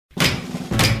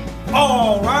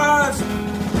All rise.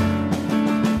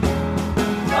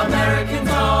 Americans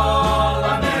all,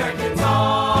 Americans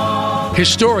all.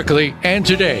 Historically and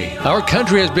today, our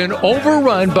country has been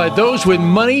overrun by those with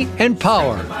money and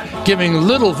power, giving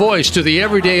little voice to the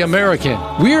everyday American.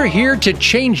 We're here to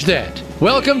change that.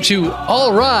 Welcome to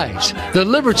All Rise, the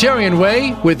Libertarian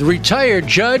Way with retired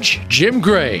Judge Jim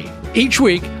Gray. Each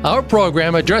week, our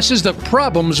program addresses the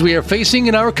problems we are facing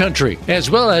in our country, as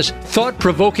well as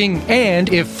thought-provoking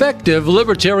and effective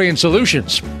libertarian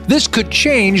solutions. This could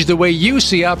change the way you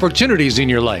see opportunities in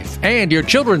your life and your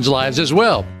children's lives as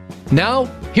well. Now,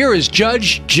 here is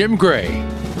Judge Jim Gray.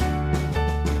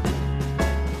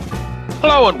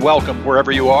 Hello and welcome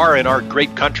wherever you are in our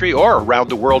great country or around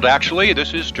the world, actually.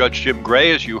 This is Judge Jim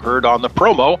Gray, as you heard on the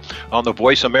promo on the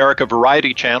Voice America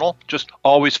Variety Channel. Just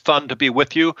always fun to be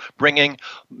with you, bringing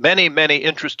many, many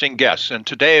interesting guests. And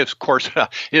today, of course,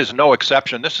 is no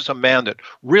exception. This is a man that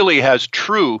really has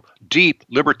true, deep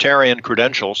libertarian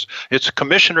credentials. It's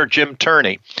Commissioner Jim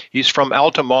Turney. He's from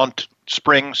Altamont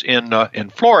Springs in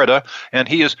Florida, and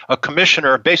he is a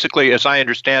commissioner, basically, as I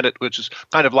understand it, which is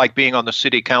kind of like being on the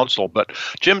city council. But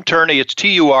Jim Turney, it's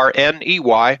Turney.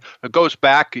 It goes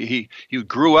back. He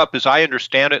grew up, as I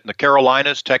understand it, in the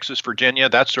Carolinas, Texas, Virginia,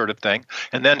 that sort of thing.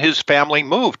 And then his family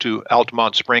moved to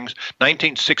Altamont Springs,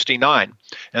 1969.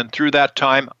 And through that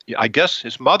time, I guess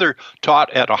his mother taught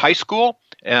at a high school,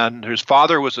 and his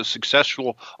father was a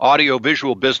successful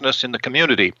audio-visual business in the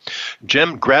community.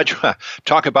 Jim,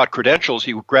 talk about credentials.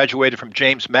 He graduated from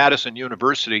James Madison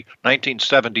University,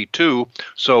 1972.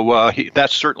 So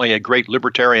that's certainly a great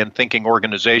libertarian thinking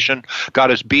organization. Got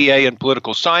his BA in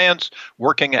political science,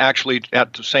 working actually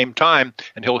at the same time,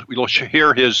 and you'll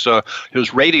hear his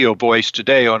radio voice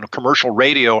today on commercial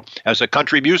radio as a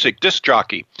country music disc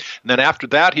jockey. And then after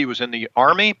that, he was in the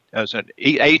Army as an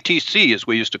ATC, as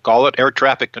we used to call it, air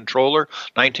traffic controller,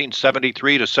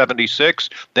 1973 to 76.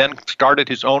 Then started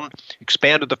his own,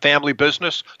 expanded the family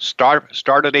business,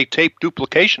 started a tape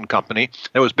duplication company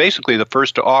that was basically the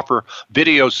first to offer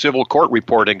video civil court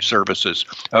reporting services.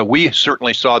 We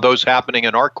certainly saw those happening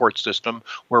in our court system,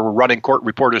 where we're running court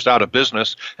reporters out of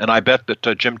business, and I bet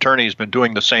that Jim Turney has been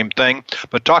doing the same thing.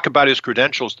 But talk about his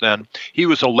credentials then. He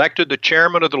was elected the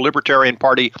chairman of the Libertarian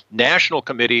Party National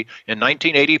Committee in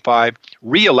 1985,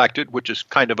 re-elected, which is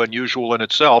kind of unusual in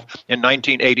itself, in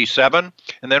 1987,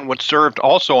 and then served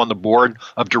also on the board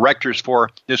of directors for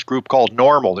this group called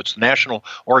NORML. It's the National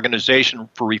Organization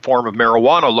for Reform of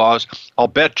Marijuana Laws. I'll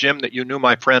bet, Jim, that you knew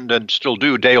my friend, and still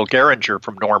do, Dale Geringer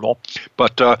from NORML,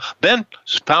 but then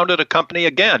founded a company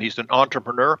again. He's an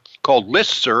entrepreneur called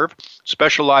ListServ,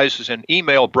 specializes in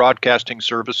email broadcasting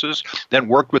services, then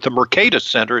worked with the Mercatus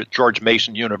Center at George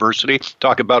Mason University,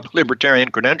 talk about libertarian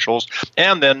credentials,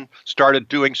 and then started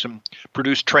doing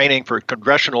produced training for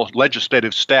congressional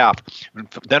legislative staff, and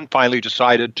then finally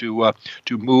decided to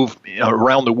move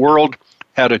around the world.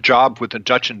 Had a job with the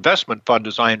Dutch Investment Fund,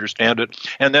 as I understand it,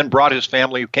 and then brought his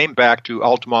family, came back to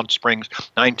Altamont Springs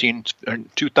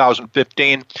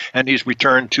 2015, and he's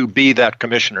returned to be that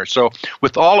commissioner. So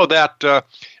with all of that,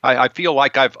 I feel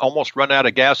like I've almost run out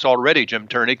of gas already, Jim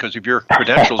Turney, because of your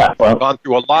credentials. I've gone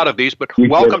through a lot of these, but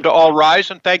welcome to All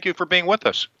Rise, and thank you for being with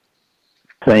us.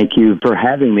 Thank you for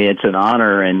having me. It's an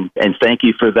honor, and thank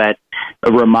you for that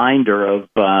reminder of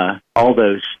all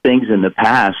those things in the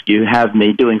past. You have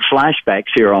me doing flashbacks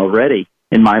here already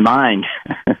in my mind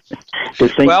to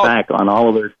think back on all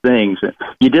of those things.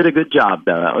 You did a good job,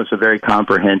 though. That was a very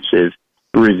comprehensive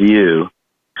review.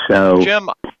 So, Jim,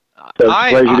 it's a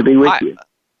pleasure to be with you.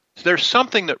 There's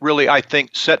something that really, I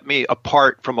think, set me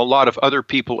apart from a lot of other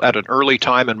people at an early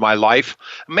time in my life.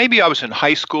 Maybe I was in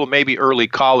high school, maybe early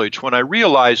college, when I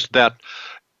realized that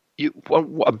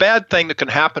a bad thing that can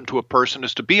happen to a person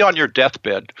is to be on your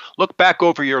deathbed, look back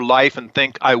over your life and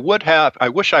think, I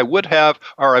wish I would have,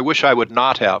 or I wish I would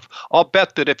not have. I'll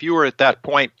bet that if you were at that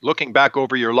point looking back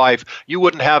over your life, you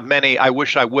wouldn't have many I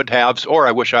wish I would haves or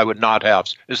I wish I would not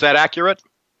haves. Is that accurate?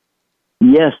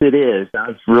 Yes, it is.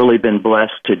 I've really been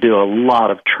blessed to do a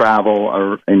lot of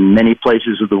travel in many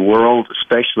places of the world,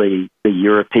 especially the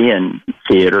European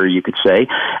theater, you could say,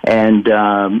 and,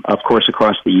 of course,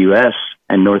 across the U.S.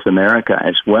 and North America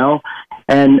as well,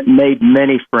 and made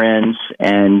many friends,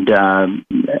 and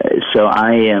so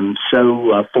I am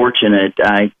so fortunate.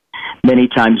 I many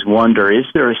times wonder, is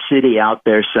there a city out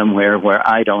there somewhere where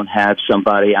I don't have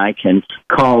somebody I can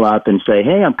call up and say,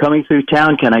 hey, I'm coming through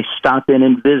town, can I stop in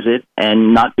and visit,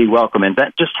 and not be welcome? And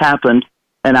that just happened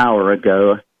an hour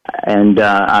ago, and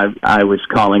I was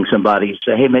calling somebody to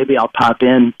say, hey, maybe I'll pop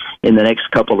in the next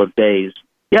couple of days.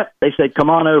 Yep, they said, come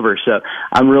on over. So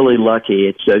I'm really lucky.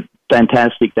 It's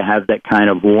fantastic to have that kind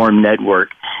of warm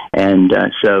network. And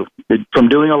so from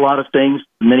doing a lot of things,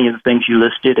 many of the things you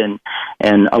listed,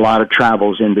 and a lot of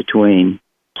travels in between.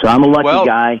 So I'm a lucky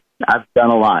guy. I've done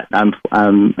a lot.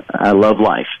 I love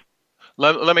life.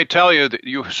 Let me tell you that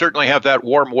you certainly have that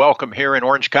warm welcome here in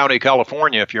Orange County,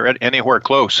 California. If you're anywhere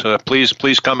close,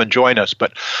 please come and join us.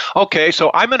 But okay, so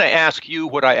I'm going to ask you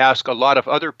what I ask a lot of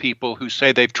other people who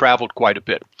say they've traveled quite a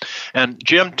bit. And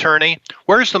Jim Turney,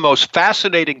 where's the most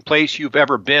fascinating place you've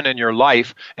ever been in your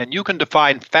life? And you can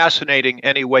define fascinating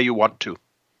any way you want to.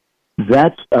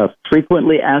 That's a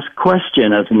frequently asked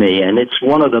question of me, and it's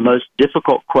one of the most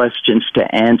difficult questions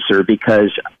to answer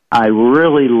because I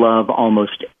really love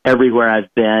almost everywhere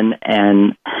I've been,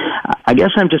 and I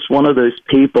guess I'm just one of those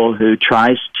people who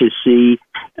tries to see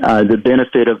the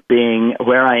benefit of being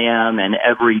where I am, and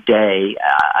every day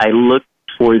I look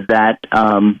for that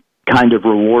kind of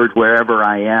reward wherever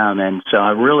I am, and so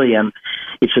I really am.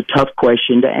 It's a tough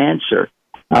question to answer,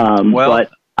 but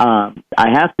I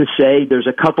have to say there's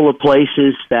a couple of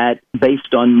places that,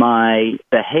 based on my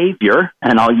behavior,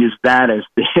 and I'll use that as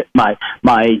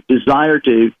my desire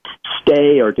to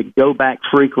stay or to go back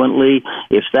frequently,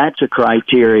 if that's a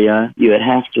criteria, you would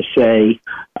have to say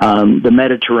the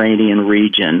Mediterranean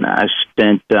region.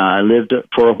 I lived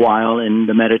for a while in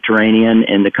the Mediterranean,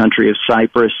 in the country of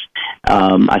Cyprus.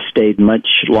 I stayed much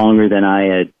longer than I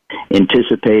had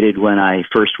anticipated when I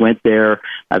first went there.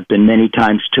 I've been many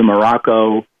times to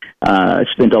Morocco.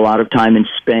 Spent a lot of time in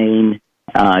Spain.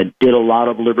 Did a lot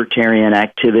of libertarian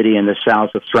activity in the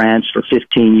south of France for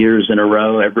 15 years in a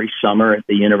row every summer at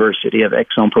the University of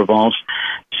Aix-en-Provence.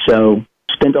 So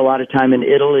spent a lot of time in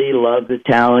Italy, love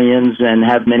Italians, and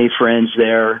have many friends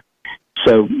there.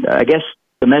 So I guess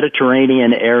the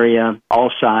Mediterranean area,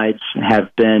 all sides,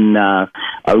 have been a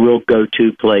real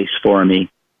go-to place for me.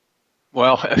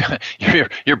 Well,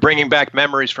 you're bringing back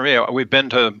memories for me.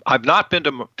 I've not been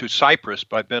to Cyprus,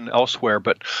 but I've been elsewhere.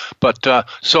 But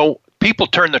so people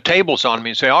turn the tables on me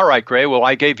and say, "All right, Gray, well,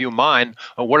 I gave you mine.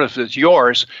 What if it's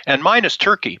yours?" And mine is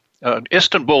Turkey.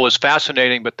 Istanbul is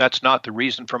fascinating, but that's not the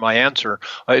reason for my answer.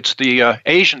 It's the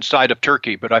Asian side of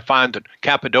Turkey, but I find that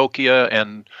Cappadocia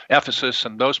and Ephesus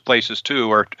and those places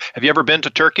too. Have you ever been to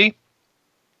Turkey?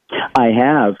 I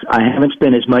have. I haven't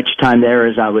spent as much time there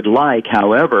as I would like.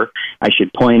 However, I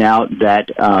should point out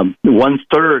that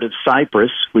 1/3 of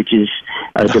Cyprus, which is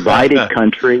a divided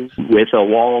country with a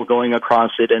wall going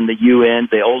across it, and the UN,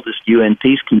 the oldest UN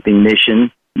peacekeeping mission,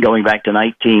 going back to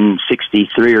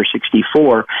 1963 or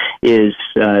 64, is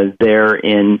there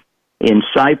in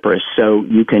Cyprus. So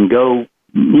you can go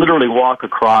literally walk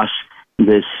across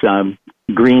this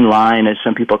green line, as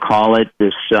some people call it,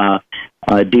 this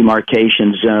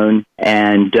demarcation zone,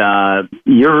 and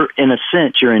you're, in a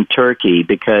sense, you're in Turkey,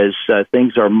 because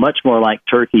things are much more like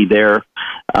Turkey there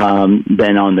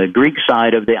than on the Greek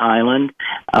side of the island.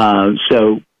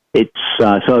 So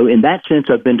in that sense,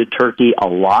 I've been to Turkey a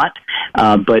lot,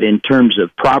 but in terms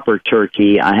of proper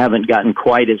Turkey, I haven't gotten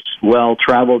quite as well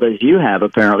traveled as you have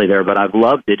apparently there, but I've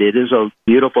loved it. It is a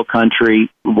beautiful country,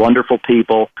 wonderful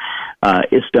people.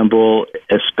 Istanbul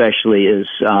especially is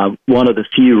one of the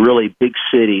few really big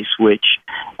cities which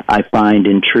I find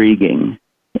intriguing.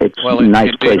 It's a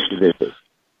nice place to visit.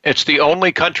 It's the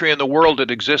only country in the world that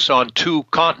exists on two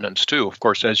continents, too, of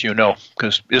course, as you know,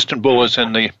 because Istanbul is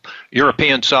in the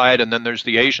European side and then there's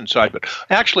the Asian side. But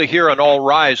actually here on All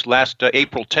Rise, last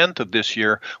April 10th of this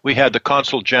year, we had the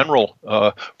Consul General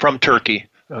from Turkey,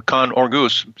 Kan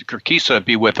Orgus Kirkisa,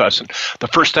 be with us. And the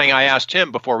first thing I asked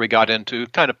him before we got into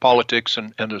kind of politics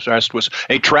and the rest was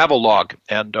a travel log.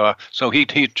 And so he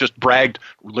just bragged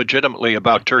legitimately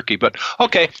about Turkey. But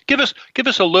okay, give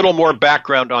us a little more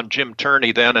background on Jim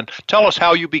Turney then, and tell us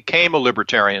how you became a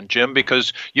libertarian, Jim,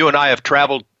 because you and I have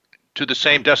traveled to the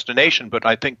same destination, but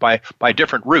I think by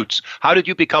different routes. How did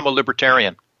you become a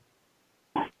libertarian?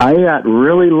 I got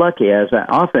really lucky, as I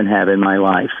often have in my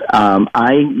life.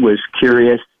 I was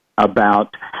curious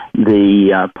about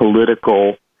the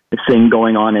political thing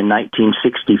going on in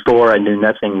 1964. I knew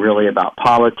nothing really about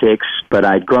politics, but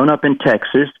I'd grown up in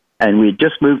Texas, and we had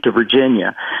just moved to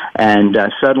Virginia. And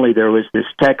suddenly there was this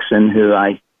Texan who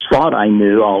I thought I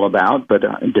knew all about, but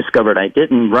discovered I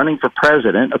didn't, running for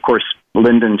president. Of course,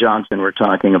 Lyndon Johnson we're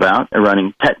talking about,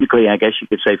 running technically, I guess you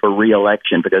could say, for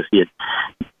re-election, because he had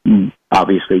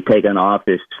obviously taken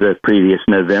office the previous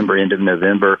November, end of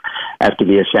November, after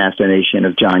the assassination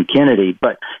of John Kennedy.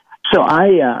 But so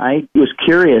I was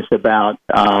curious about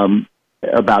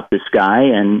this guy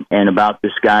and about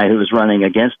this guy who was running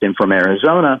against him from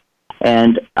Arizona.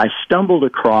 And I stumbled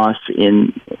across,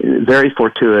 very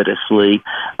fortuitously,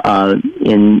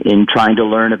 in trying to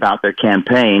learn about their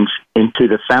campaigns, into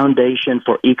the Foundation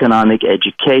for Economic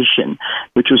Education,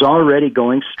 which was already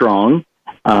going strong.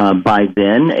 By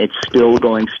then, it's still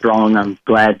going strong, I'm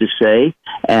glad to say.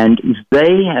 And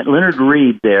they had, Leonard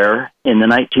Read there in the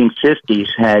 1950s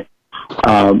had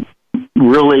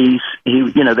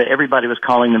everybody was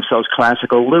calling themselves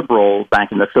classical liberal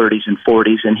back in the 30s and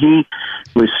 40s, and he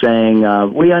was saying,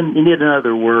 we need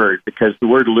another word because the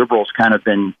word liberal's kind of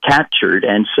been captured.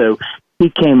 And so he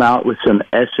came out with some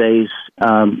essays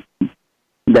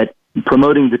that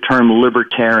promoting the term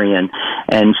libertarian.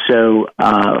 And so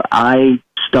I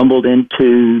stumbled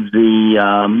into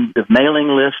the mailing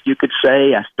list, you could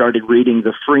say. I started reading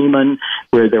the Freeman,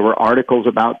 where there were articles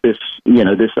about this,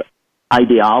 this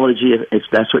ideology, if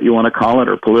that's what you want to call it,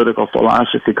 or political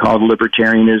philosophy called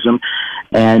libertarianism.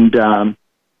 And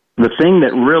the thing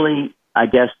that really, I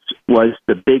guess, was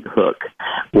the big hook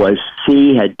was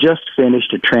he had just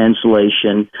finished a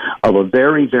translation of a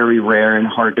very, very rare and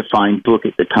hard-to-find book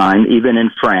at the time, even in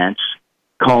France,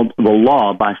 called The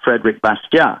Law by Frédéric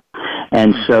Bastiat.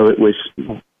 And so it was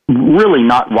really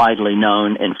not widely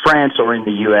known in France or in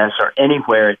the U.S. or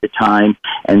anywhere at the time,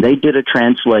 and they did a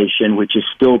translation, which is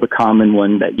still the common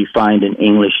one that you find in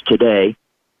English today.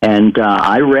 And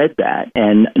I read that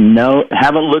and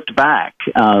haven't looked back.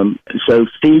 So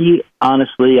Fee,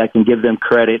 honestly, I can give them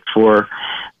credit for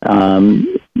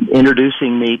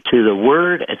introducing me to the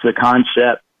word as a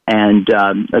concept and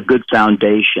a good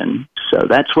foundation. So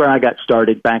that's where I got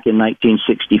started back in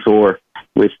 1964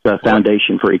 with the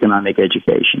Foundation for Economic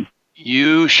Education.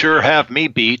 You sure have me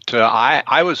beat.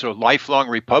 I was a lifelong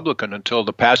Republican until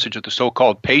the passage of the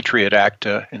so-called Patriot Act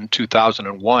in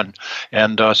 2001,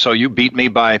 and so you beat me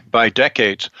by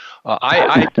decades.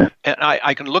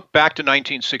 I can look back to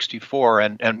 1964,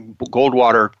 and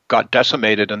Goldwater got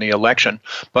decimated in the election,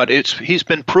 but he's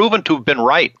been proven to have been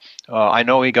right. I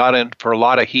know he got in for a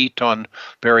lot of heat on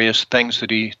various things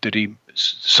that he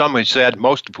some he said,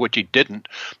 most of which he didn't.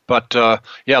 But,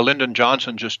 Lyndon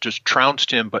Johnson just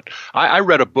trounced him. But I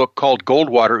read a book called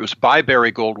Goldwater. It was by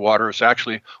Barry Goldwater. It's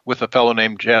actually with a fellow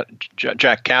named Jack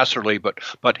Casserly.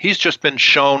 But he's just been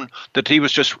shown that he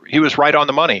was right on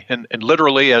the money, and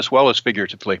literally as well as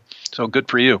figuratively. So good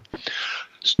for you.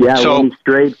 Yeah, when he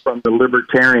strayed from the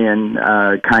libertarian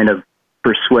kind of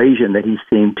persuasion that he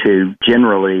seemed to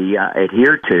generally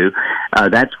adhere to,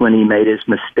 that's when he made his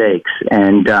mistakes.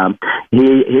 And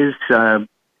his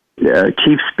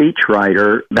chief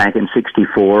speechwriter back in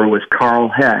 '64 was Carl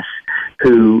Hess,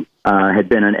 who had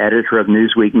been an editor of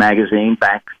Newsweek magazine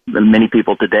back. Many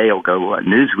people today will go,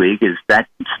 Newsweek, is that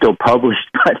still published?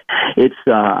 But it's,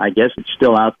 I guess it's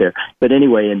still out there. But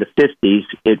anyway, in the 50s,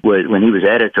 it was, when he was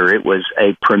editor, it was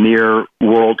a premier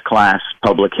world-class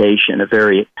publication, a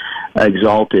very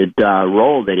exalted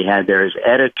role that he had there as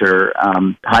editor,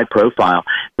 high profile.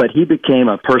 But he became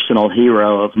a personal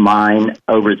hero of mine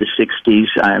over the 60s.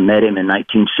 I met him in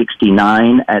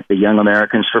 1969 at the Young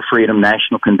Americans for Freedom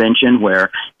National Convention,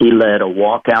 where he led a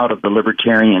walkout of the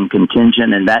libertarian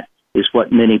contingent, and that is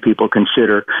what many people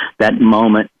consider that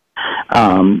moment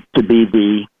to be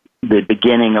the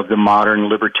beginning of the modern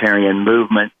libertarian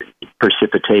movement. It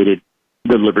precipitated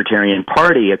the Libertarian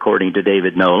Party, according to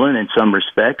David Nolan, in some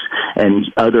respects,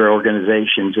 and other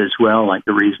organizations as well, like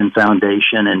the Reason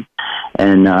Foundation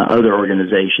and other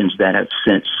organizations that have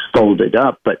since folded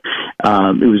up. But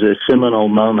it was a seminal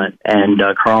moment, and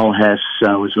Carl Hess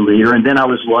was the leader. And then I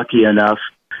was lucky enough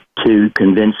to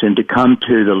convince him to come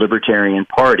to the Libertarian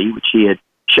Party, which he had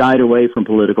shied away from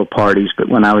political parties. But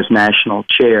when I was national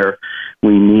chair,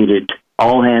 we needed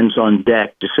all hands on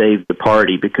deck to save the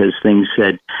party because things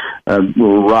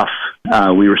were rough.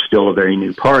 We were still a very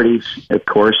new party, of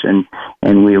course,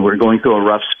 and we were going through a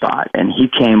rough spot. And he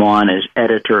came on as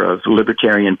editor of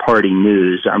Libertarian Party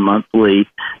News, our monthly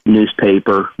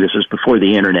newspaper. This was before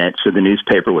the Internet, so the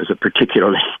newspaper was a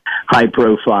particularly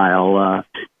high-profile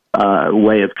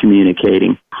way of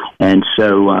communicating. And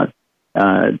so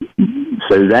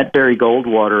that Barry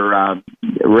Goldwater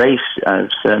race,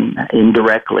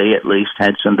 indirectly at least,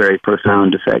 had some very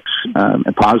profound effects,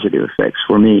 positive effects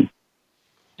for me.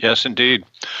 Yes, indeed.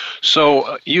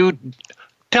 So you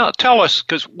tell us,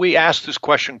 because we asked this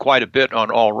question quite a bit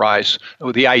on All Rise,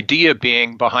 the idea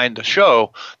being behind the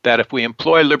show that if we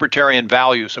employ libertarian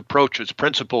values, approaches,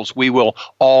 principles, we will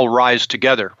all rise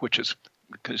together, which is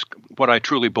is what I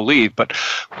truly believe. But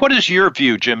what is your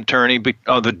view, Jim Turney,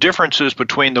 on the differences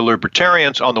between the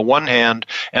Libertarians on the one hand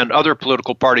and other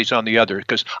political parties on the other?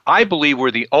 Because I believe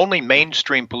we're the only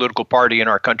mainstream political party in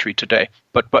our country today.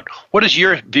 But what is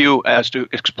your view as to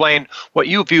explain what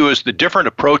you view as the different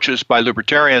approaches by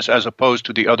Libertarians as opposed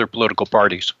to the other political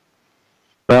parties?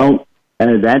 Well,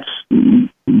 that's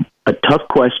a tough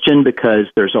question because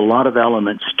there's a lot of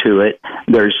elements to it.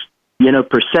 There's,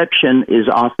 perception is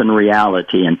often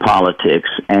reality in politics.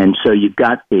 And so you've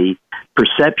got the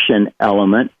perception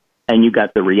element and you've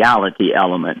got the reality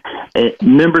element.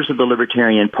 Members of the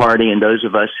Libertarian Party and those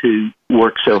of us who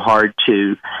work so hard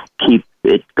to keep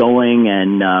it going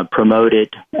and promote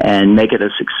it and make it a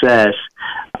success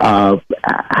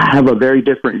have a very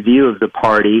different view of the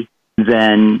party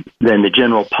than the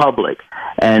general public.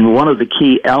 And one of the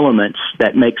key elements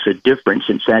that makes a difference,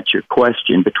 since that's your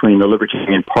question, between the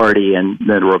Libertarian Party and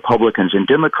the Republicans and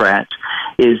Democrats,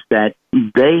 is that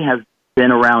they have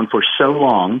been around for so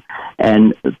long,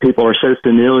 and people are so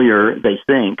familiar, they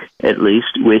think, at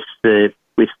least, with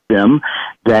them,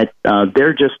 that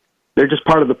they're just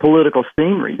part of the political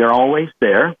scenery. They're always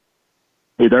there.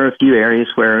 There are a few areas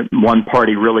where one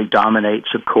party really dominates,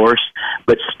 of course,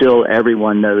 but still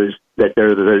everyone knows that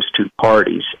there are those two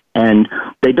parties. And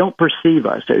they don't perceive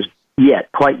us as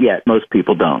quite yet, most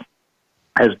people don't,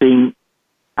 as being,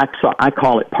 I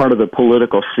call it part of the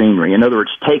political scenery. In other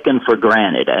words, taken for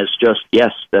granted as just,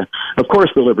 yes, of course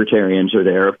the Libertarians are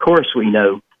there. Of course we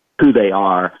know who they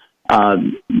are.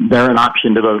 They're an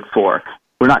option to vote for.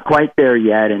 We're not quite there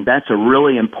yet, and that's a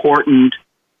really important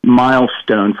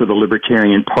milestone for the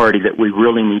Libertarian Party that we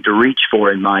really need to reach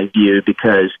for, in my view,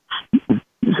 because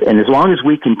as long as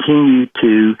we continue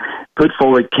to put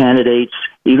forward candidates,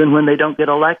 even when they don't get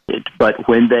elected, but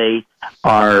when the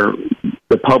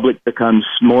public becomes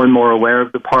more and more aware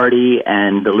of the party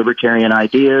and the libertarian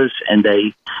ideas, and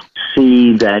they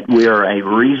see that we are a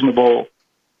reasonable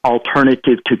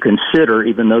alternative to consider,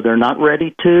 even though they're not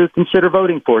ready to consider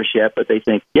voting for us yet, but they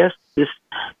think, yes,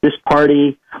 this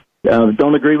party,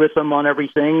 don't agree with them on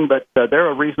everything, but they're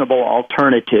a reasonable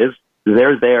alternative.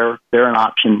 They're there. They're an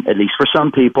option, at least for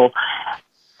some people.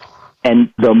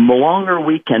 And the longer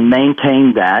we can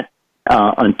maintain that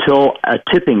until a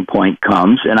tipping point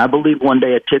comes, and I believe one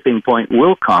day a tipping point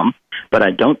will come, but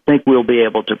I don't think we'll be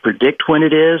able to predict when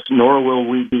it is, nor will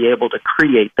we be able to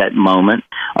create that moment.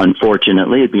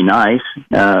 Unfortunately, it'd be nice.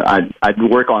 I'd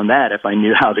work on that if I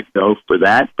knew how to go for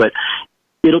that, but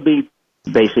it'll be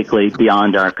basically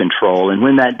beyond our control. And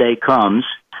when that day comes,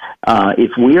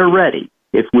 if we are ready,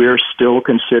 if we're still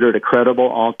considered a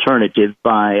credible alternative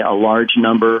by a large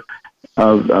number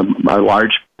of a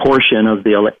large portion of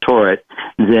the electorate,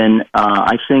 then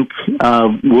I think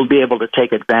we'll be able to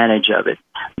take advantage of it.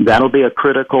 That'll be a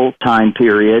critical time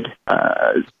period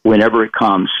whenever it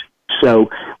comes. So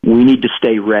we need to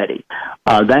stay ready.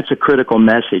 That's a critical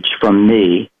message from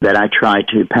me that I try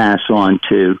to pass on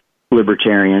to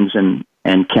libertarians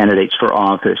and candidates for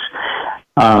office.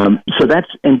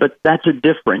 But that's a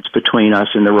difference between us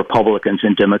and the Republicans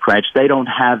and Democrats. They don't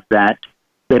have that.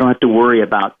 They don't have to worry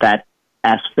about that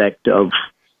aspect of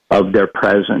their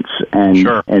presence and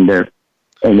Sure. and their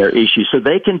issues. So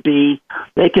they can be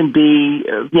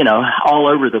all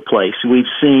over the place. We've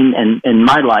seen, in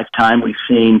my lifetime, we've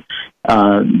seen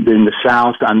in the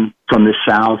South. I'm from the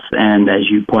South, and as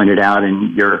you pointed out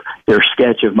in your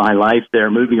sketch of my life there,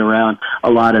 moving around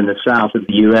a lot in the South of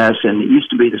the U.S., and it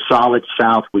used to be the solid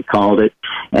South, we called it,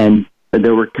 and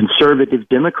there were conservative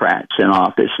Democrats in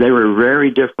office. They were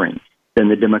very different than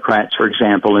the Democrats, for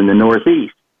example, in the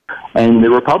Northeast. And the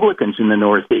Republicans in the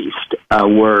Northeast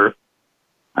were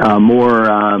a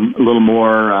little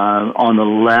more on the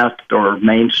left or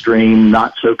mainstream,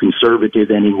 not so conservative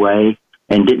anyway,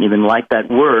 and didn't even like that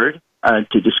word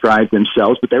to describe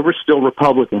themselves, but they were still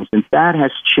Republicans, and that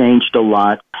has changed a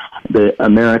lot.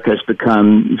 America has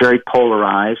become very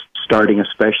polarized, starting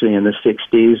especially in the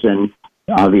 60s, and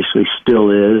obviously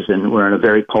still is, and we're in a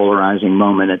very polarizing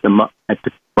moment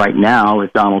right now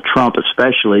with Donald Trump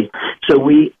especially. So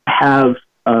we have,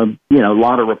 a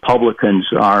lot of Republicans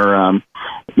are,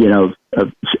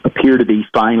 appear to be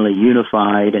finally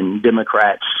unified, and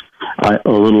Democrats a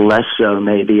little less so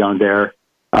maybe on their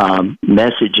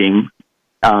messaging.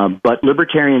 But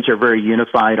libertarians are very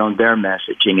unified on their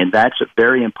messaging, and that's a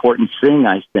very important thing,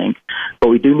 I think. But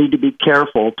we do need to be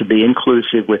careful to be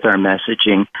inclusive with our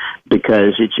messaging,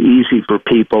 because it's easy for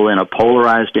people in a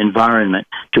polarized environment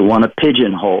to want to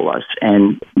pigeonhole us,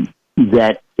 and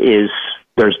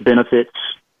there's benefits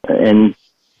and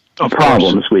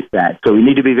problems with that. So we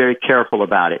need to be very careful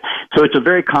about it. So it's a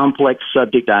very complex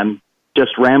subject. I'm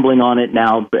just rambling on it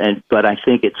now, but I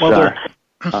think it's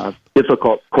a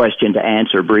difficult question to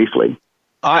answer briefly.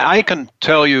 I can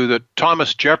tell you that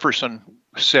Thomas Jefferson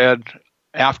said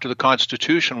after the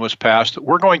Constitution was passed that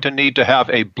we're going to need to have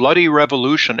a bloody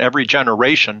revolution every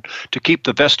generation to keep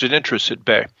the vested interests at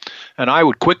bay. And I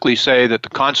would quickly say that the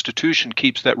Constitution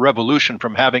keeps that revolution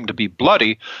from having to be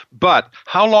bloody, but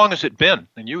how long has it been?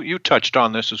 And you touched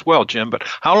on this as well, Jim, but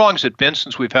how long has it been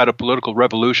since we've had a political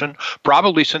revolution?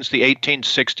 Probably since the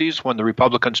 1860s when the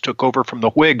Republicans took over from the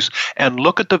Whigs. And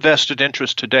look at the vested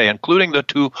interests today, including the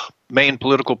two main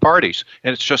political parties.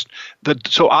 And it's just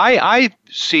so I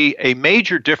see a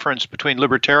major difference between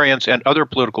libertarians and other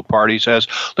political parties, as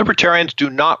libertarians do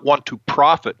not want to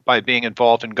profit by being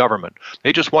involved in government.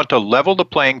 They just want to level the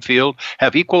playing field,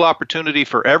 have equal opportunity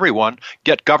for everyone,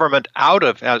 get government out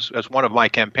of, as one of my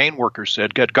campaign workers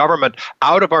said, get government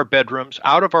out of our bedrooms,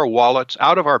 out of our wallets,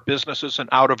 out of our businesses, and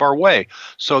out of our way.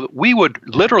 So that we would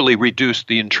literally reduce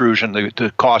the intrusion,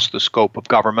 the cost, the scope of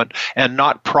government, and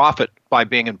not profit by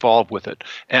being involved with it.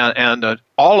 And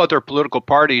all other political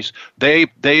parties, they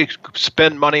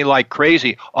spend money like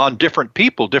crazy on different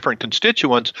people, different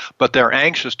constituents, but they're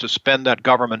anxious to spend that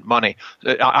government money.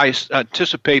 I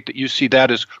anticipate that you see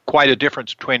that as quite a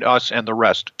difference between us and the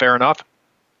rest. Fair enough?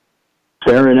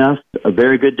 Fair enough. A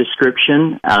very good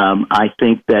description. I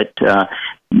think that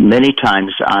many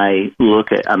times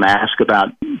I'm asked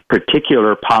about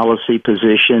particular policy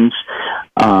positions,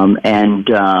 and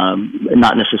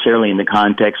not necessarily in the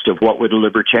context of what would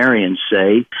libertarians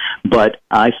say, but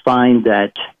I find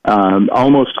that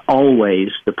almost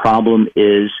always the problem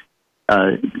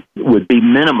would be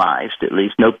minimized. At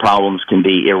least no problems can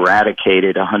be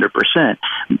eradicated 100%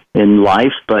 in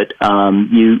life, but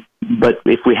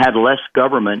if we had less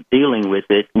government dealing with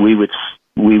it, we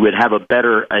would have a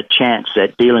better chance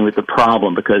at dealing with the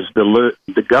problem, because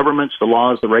the governments, the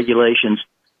laws, the regulations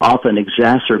often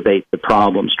exacerbate the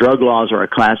problems. Drug laws are a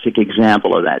classic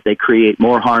example of that. They create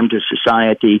more harm to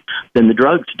society than the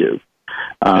drugs do.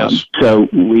 Yes. So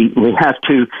we have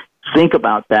to think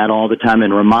about that all the time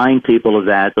and remind people of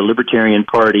that. The Libertarian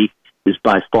Party is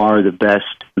by far the best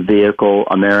vehicle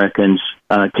Americans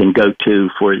can go to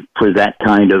for that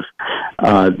kind of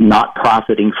not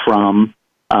profiting from,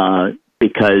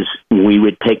 because we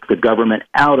would take the government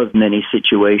out of many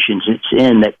situations it's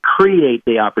in that create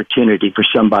the opportunity for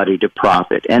somebody to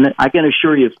profit. And I can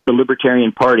assure you, if the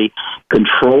Libertarian Party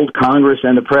controlled Congress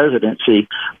and the presidency,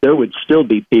 there would still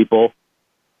be people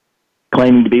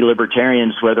claiming to be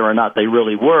libertarians, whether or not they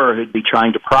really were, who'd be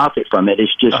trying to profit from it.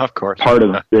 It's just part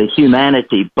of the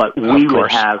humanity. But we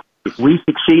would have, if we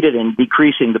succeeded in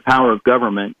decreasing the power of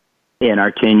government in our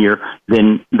tenure,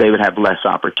 then they would have less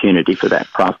opportunity for that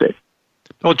profit.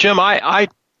 Well, Jim, I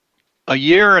a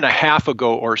year and a half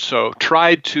ago or so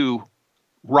tried to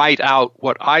write out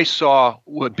what I saw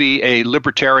would be a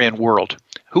libertarian world.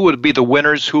 Who would be the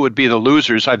winners? Who would be the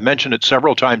losers? I've mentioned it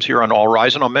several times here on All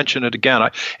Rise, and I'll mention it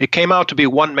again. It came out to be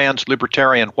one man's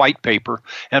libertarian white paper.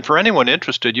 And for anyone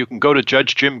interested, you can go to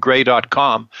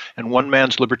judgejimgray.com, and one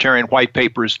man's libertarian white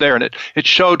paper is there. And it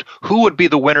showed who would be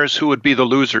the winners, who would be the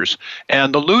losers.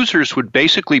 And the losers would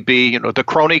basically be, the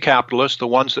crony capitalists, the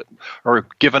ones that are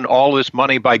given all this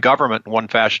money by government in one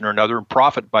fashion or another and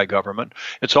profit by government.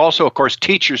 It's also, of course,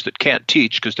 teachers that can't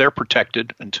teach because they're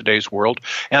protected in today's world,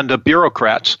 and the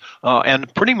bureaucrats.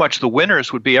 And pretty much the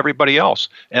winners would be everybody else.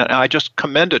 And I just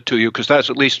commend it to you, because that's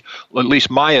at least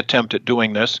my attempt at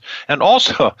doing this. And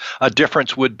also a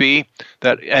difference would be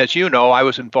that, as you know, I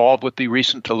was involved with the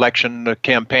recent election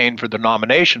campaign for the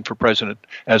nomination for president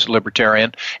as a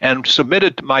libertarian, and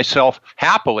submitted myself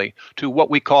happily to what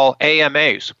we call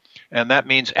AMAs. And that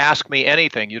means ask me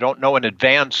anything. You don't know in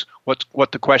advance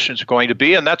what the questions are going to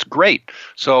be, and that's great.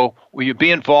 So will you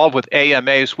be involved with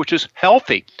AMAs, which is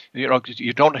healthy? You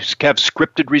don't have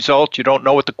scripted results. You don't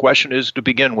know what the question is to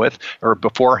begin with or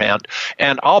beforehand.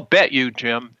 And I'll bet you,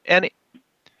 Jim,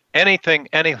 anything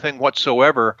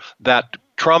whatsoever that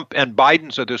Trump and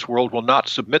Biden's of this world will not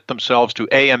submit themselves to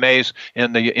AMAs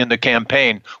in the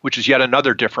campaign, which is yet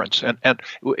another difference. And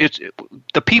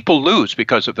the people lose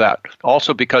because of that.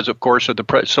 Also because, of course, of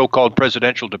the so-called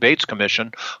Presidential Debates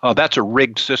Commission. That's a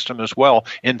rigged system as well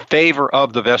in favor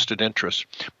of the vested interests.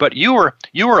 But you were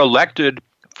elected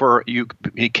you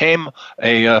became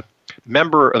a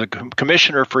member of the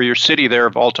commissioner for your city there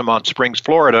of Altamont Springs,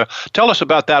 Florida. Tell us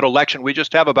about that election. We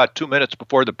just have about 2 minutes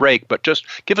before the break, but just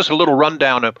give us a little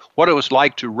rundown of what it was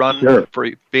like to run for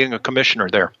being a commissioner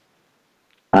there.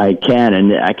 I can,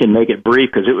 and I can make it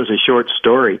brief because it was a short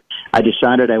story. I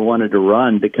decided I wanted to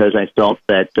run because I felt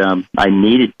that I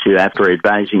needed to, after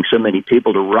advising so many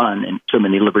people to run and so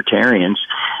many libertarians.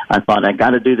 I thought I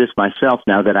got to do this myself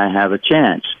now that I have a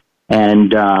chance.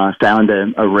 And found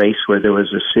a race where there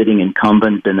was a sitting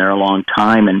incumbent, been there a long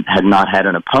time and had not had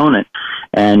an opponent.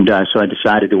 And so I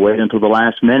decided to wait until the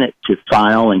last minute to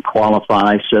file and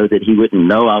qualify so that he wouldn't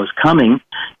know I was coming,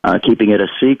 keeping it a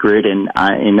secret. And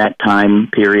in that time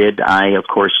period, I, of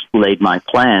course, laid my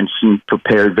plans and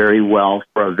prepared very well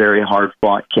for a very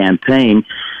hard-fought campaign.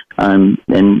 And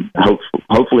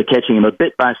hopefully catching him a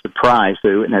bit by surprise so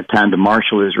he wouldn't have time to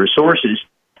marshal his resources.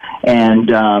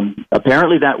 And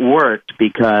apparently that worked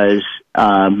because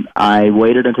I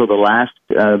waited until the last,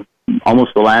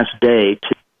 almost the last day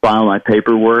to file my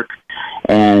paperwork.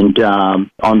 And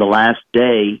on the last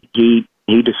day, he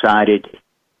decided,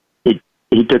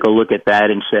 he took a look at that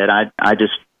and said, I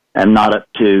just am not up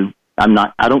to,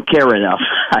 I don't care enough,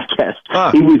 I guess.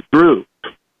 He withdrew.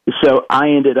 So I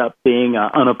ended up being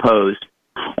unopposed.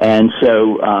 And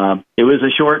so it was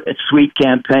a short and sweet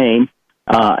campaign.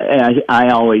 I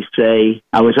always say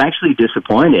I was actually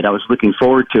disappointed. I was looking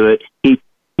forward to it. He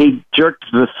jerked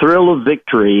the thrill of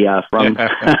victory from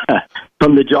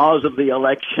from the jaws of the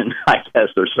election, I guess,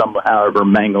 or however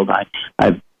mangled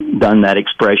I've done that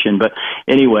expression. But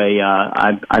anyway,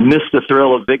 I missed the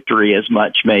thrill of victory as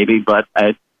much, maybe, but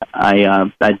I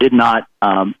did not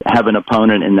have an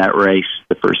opponent in that race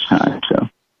the first time. So.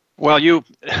 Well, you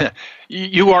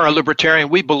are a libertarian.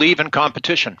 We believe in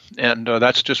competition, and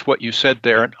that's just what you said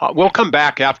there. And we'll come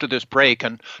back after this break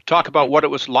and talk about what it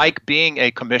was like being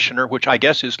a commissioner, which I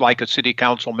guess is like a city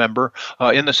council member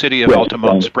in the city of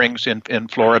Altamont Springs in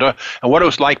Florida, and what it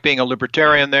was like being a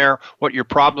libertarian there, what your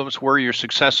problems were, your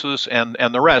successes, and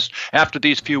the rest after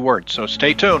these few words. So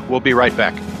stay tuned. We'll be right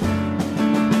back.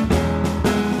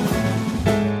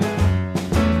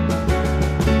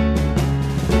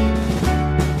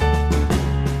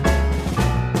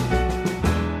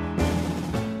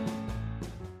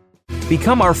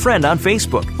 Become our friend on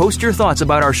Facebook. Post your thoughts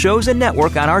about our shows and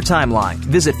network on our timeline.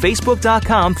 Visit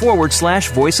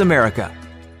Facebook.com/Voice America.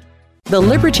 The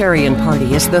Libertarian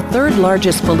Party is the third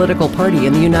largest political party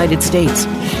in the United States,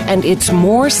 and it's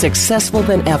more successful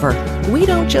than ever. We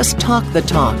don't just talk the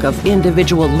talk of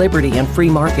individual liberty and free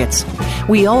markets.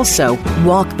 We also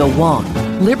walk the walk.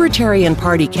 Libertarian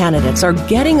Party candidates are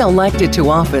getting elected to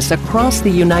office across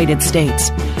the United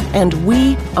States, and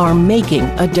we are making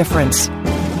a difference.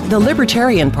 The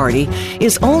Libertarian Party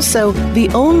is also the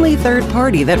only third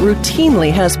party that routinely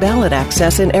has ballot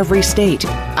access in every state.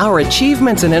 Our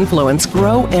achievements and influence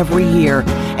grow every year,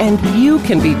 and you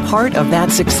can be part of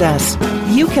that success.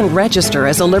 You can register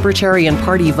as a Libertarian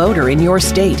Party voter in your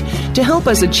state to help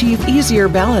us achieve easier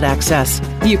ballot access.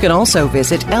 You can also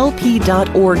visit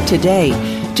lp.org today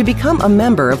to become a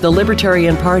member of the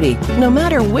Libertarian Party, no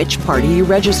matter which party you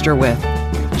register with.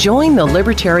 Join the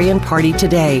Libertarian Party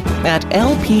today at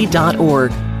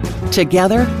lp.org.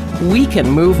 Together, we can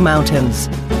move mountains.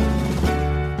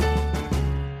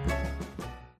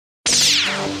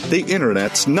 The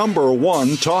Internet's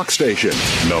 #1 talk station.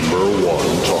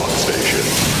 #1 talk station.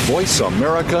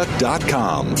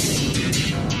 VoiceAmerica.com.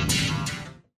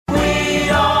 We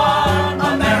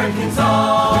are Americans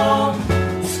all,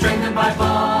 strengthened by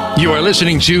bond. You are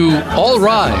listening to All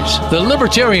Rise, the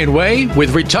Libertarian Way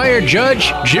with retired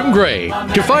Judge Jim Gray.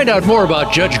 To find out more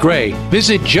about Judge Gray,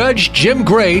 visit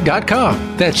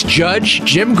JudgeJimGray.com. That's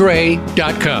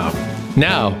JudgeJimGray.com.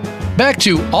 Now, back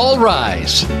to All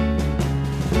Rise.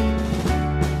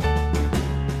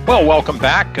 Well, welcome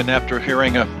back. And after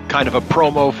hearing a kind of a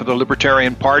promo for the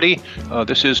Libertarian Party,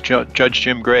 this is Judge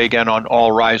Jim Gray again on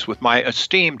All Rise with my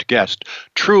esteemed guest,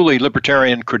 truly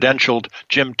libertarian credentialed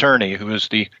Jim Turney, who is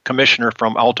the commissioner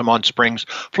from Altamont Springs,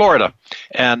 Florida.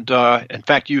 And in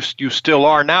fact, you still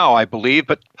are now, I believe.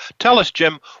 But tell us,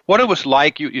 Jim, what it was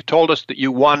like. You told us that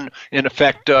you won, in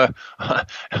effect,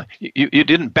 you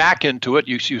didn't back into it.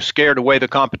 You scared away the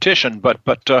competition. But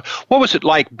what was it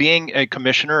like being a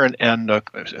commissioner and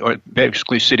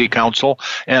basically city council?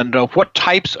 And what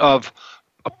types of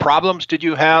problems did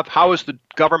you have? How is the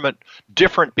government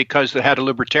different because they had a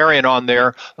libertarian on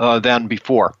there than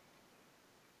before?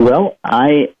 Well,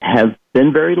 I have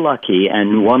been very lucky,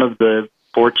 and one of the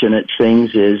fortunate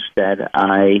things is that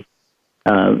I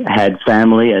had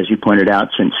family, as you pointed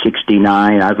out, since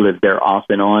 '69. I've lived there off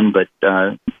and on, but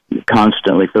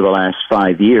constantly for the last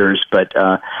 5 years. But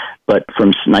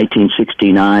from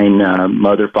 1969,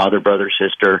 mother, father, brother,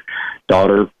 sister,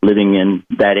 daughter living in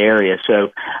that area.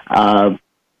 So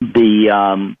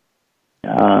the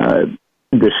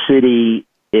city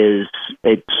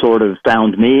it sort of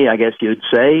found me, I guess you'd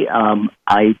say.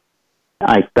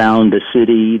 I found a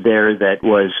city there that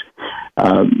was,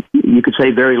 you could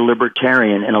say, very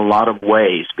libertarian in a lot of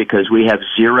ways because we have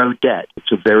zero debt.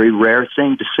 It's a very rare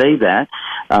thing to say that,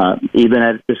 even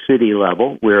at the city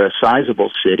level. We're a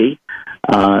sizable city,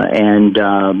 and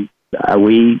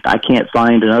I can't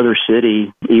find another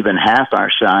city even half our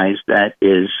size that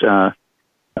is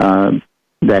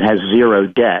that has zero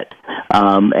debt,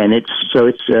 and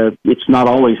it's not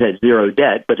always had zero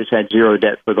debt, but it's had zero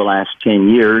debt for the last 10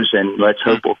 years, and let's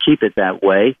hope we'll keep it that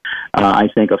way. I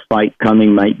think a fight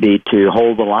coming might be to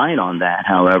hold the line on that,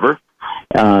 however,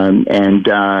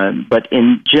 but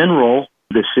in general,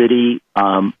 the city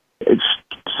it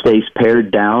stays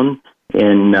pared down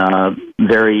in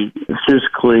very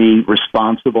fiscally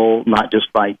responsible, not just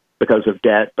because of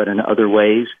debt, but in other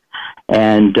ways.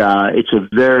 And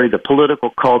the political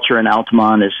culture in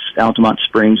Altamont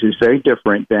Springs is very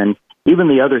different than even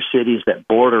the other cities that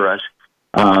border us.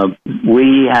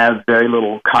 We have very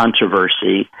little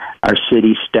controversy. Our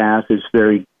city staff is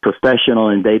very professional,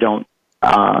 and they don't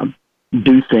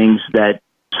do things that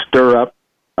stir up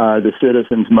the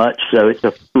citizens much. So it's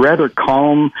a rather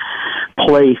calm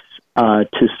place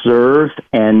to serve,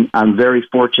 and I'm very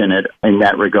fortunate in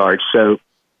that regard. So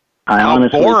I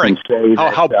honestly boring. Can say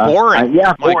that, how boring.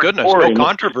 Yeah, my goodness, boring. No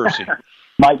controversy.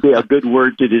 Might be a good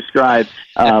word to describe,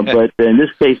 but in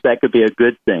this case, that could be a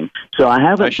good thing. So I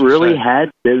haven't really had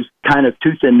those kind of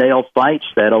tooth and nail fights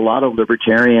that a lot of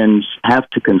libertarians have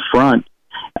to confront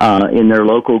in their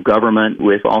local government,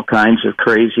 with all kinds of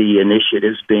crazy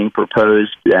initiatives being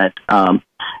proposed that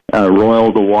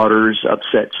roil the waters,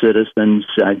 upset citizens,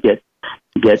 get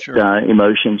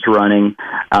emotions running.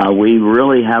 We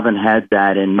really haven't had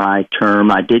that in my term.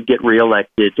 I did get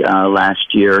reelected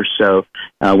last year, so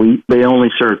they only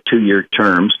serve 2-year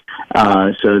terms.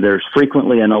 So there's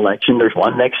frequently an election. There's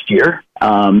one next year,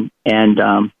 but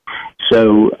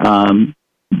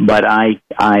I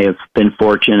have been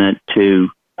fortunate to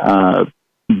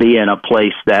be in a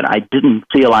place that I didn't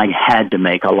feel I had to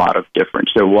make a lot of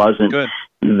difference. There wasn't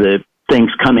the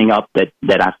things coming up that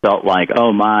I felt like,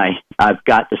 oh my, I've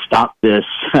got to stop this,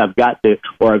 I've got to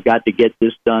get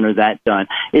this done or that done.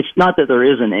 It's not that there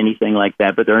isn't anything like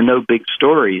that, but there are no big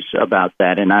stories about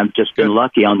that, and I've just been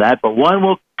lucky on that. But one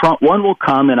will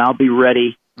come, and I'll be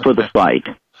ready for the fight.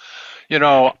 You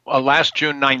know, last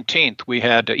June 19th, we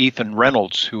had Ethan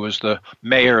Reynolds, who was the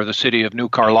mayor of the city of New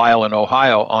Carlisle in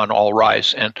Ohio, on All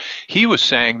Rise. And he was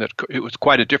saying that it was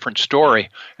quite a different story,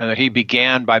 and that he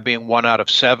began by being 1 out of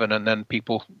 7, and then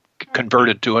people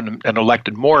converted to and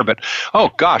elected more. But, oh,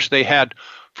 gosh, they had,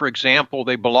 for example,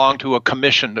 they belonged to a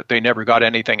commission that they never got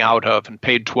anything out of and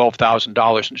paid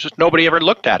 $12,000, and just nobody ever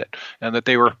looked at it. And that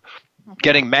they were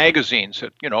getting magazines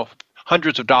that,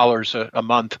 hundreds of dollars a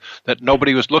month that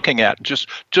nobody was looking at. Just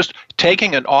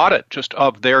taking an audit just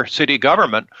of their city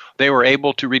government, they were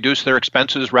able to reduce their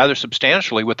expenses rather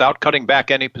substantially without cutting back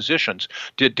any positions.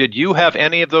 Did you have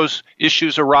any of those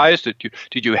issues arise? Did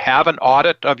you have an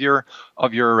audit of your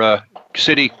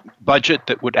city budget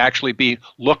that would actually be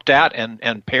looked at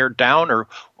and pared down,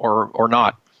 or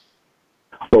not?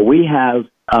 Well, we have.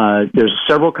 There's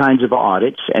several kinds of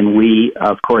audits, and we,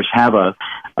 of course, have a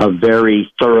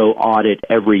very thorough audit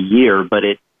every year, but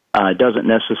it doesn't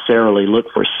necessarily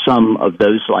look for some of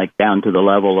those, like down to the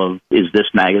level of, is this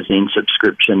magazine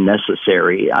subscription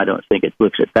necessary? I don't think it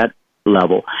looks at that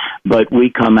level. But we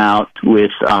come out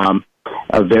with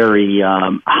a very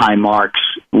high marks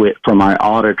from our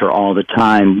auditor all the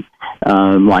time.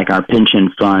 Like our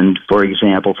pension fund, for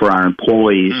example, for our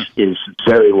employees is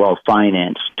very well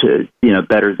financed, to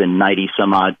better than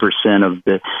 90-some-odd% of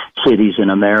the cities in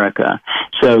America.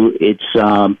 So it's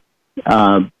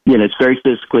it's very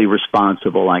fiscally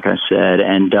responsible, like I said,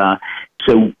 and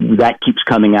so that keeps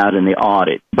coming out in the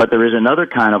audit. But there is another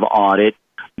kind of audit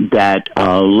that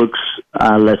looks,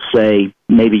 let's say,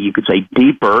 maybe you could say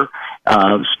deeper,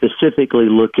 specifically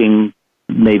looking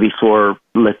maybe for,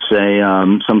 let's say,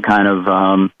 some kind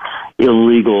of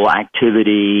illegal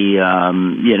activity,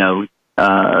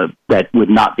 that would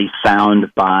not be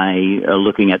found by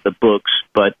looking at the books,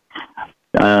 but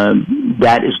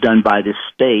that is done by the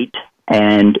state,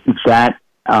 and that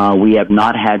we have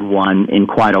not had one in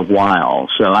quite a while.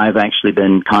 So I've actually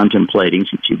been contemplating,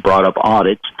 since you brought up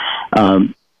audits,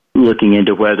 looking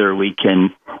into whether we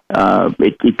can.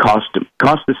 It cost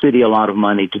the city a lot of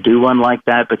money to do one like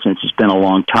that, but since it's been a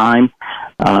long time,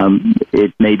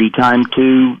 it may be time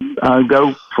to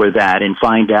go for that and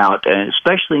find out,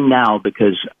 especially now,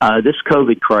 because this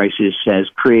COVID crisis has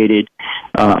created,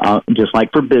 just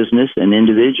like for business and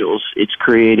individuals, it's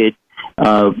created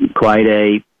quite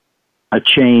a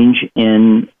change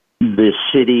in the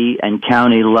city and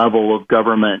county level of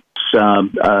government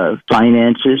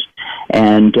finances,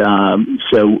 and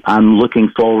so I'm looking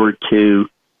forward to.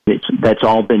 That's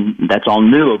all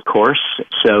new, of course.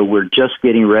 So we're just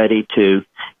getting ready to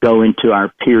go into our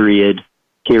period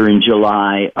here in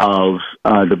July of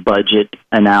the budget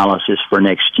analysis for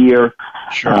next year.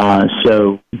 Sure.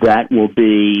 So that will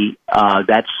be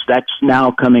that's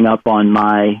now coming up on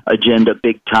my agenda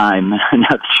big time.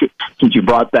 Since you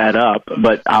brought that up,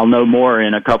 but I'll know more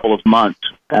in a couple of months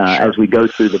as we go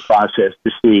through the process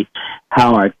to see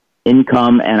how our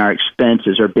income and our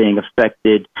expenses are being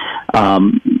affected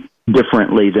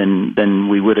differently than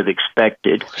we would have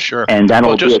expected. Sure. And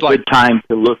that'll be a good time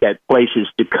to look at places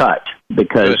to cut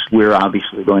because we're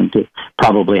obviously going to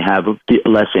probably have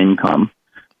less income.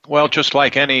 Well, just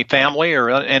like any family or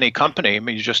any company, I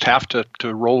mean, you just have to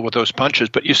roll with those punches.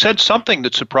 But you said something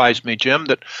that surprised me, Jim,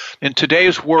 that in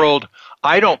today's world,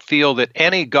 I don't feel that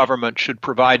any government should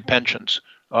provide pensions.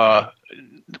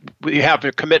 You have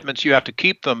your commitments, you have to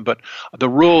keep them, but the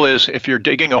rule is if you're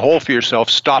digging a hole for yourself,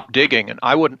 stop digging. And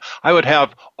I would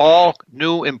have all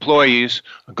new employees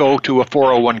go to a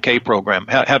 401k program.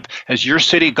 Has your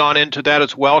city gone into that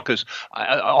as well? Because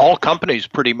all companies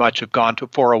pretty much have gone to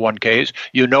 401ks.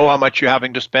 You know how much you're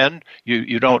having to spend.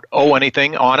 You don't owe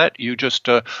anything on it. You just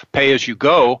pay as you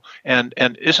go. And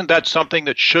isn't that something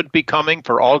that should be coming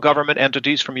for all government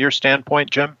entities from your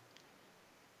standpoint, Jim?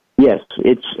 Yes,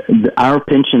 our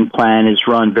pension plan is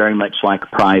run very much like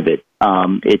private.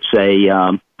 It's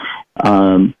a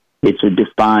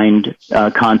defined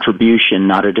contribution,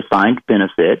 not a defined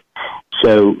benefit.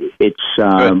 So it's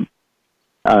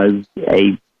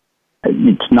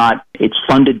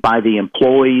funded by the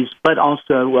employees, but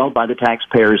also by the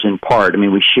taxpayers in part. I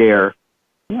mean, we share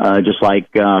just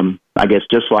like an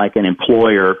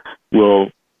employer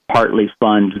will partly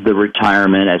fund the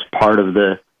retirement as part of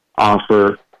the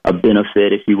offer. A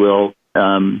benefit, if you will,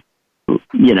 to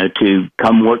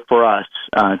come work for us,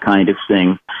 kind of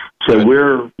thing. So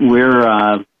we're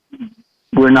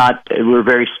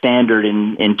very standard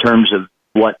in terms of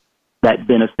what that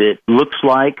benefit looks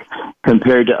like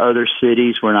compared to other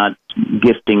cities. We're not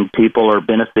gifting people or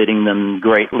benefiting them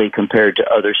greatly compared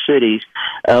to other cities,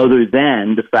 other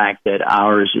than the fact that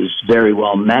ours is very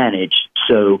well managed.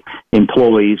 So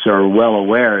employees are well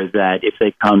aware that if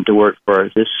they come to work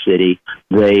for this city,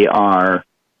 they are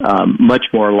much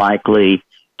more likely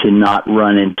to not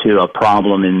run into a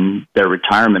problem in their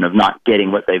retirement of not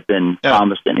getting what they've been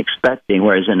promised and expecting,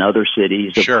 whereas in other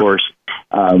cities, of course,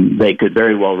 they could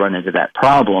very well run into that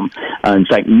problem. In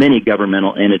fact, many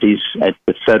governmental entities at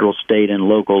the federal, state, and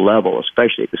local level,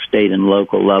 especially at the state and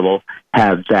local level,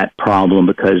 have that problem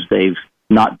because they've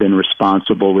not been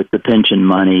responsible with the pension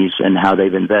monies and how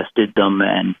they've invested them,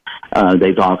 and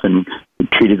they've often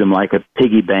treated them like a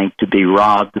piggy bank to be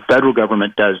robbed. The federal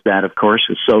government does that, of course,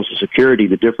 with Social Security,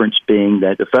 the difference being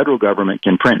that the federal government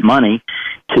can print money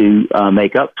to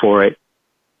make up for it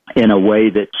in a way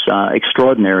that's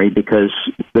extraordinary because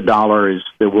the dollar is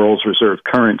the world's reserve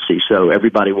currency, so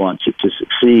everybody wants it to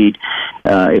succeed.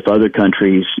 If other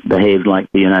countries behaved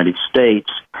like the United States,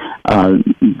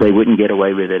 they wouldn't get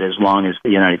away with it as long as the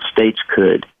United States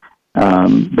could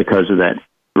because of that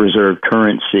reserve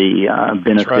currency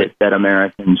benefit that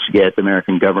Americans get, the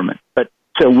American government. But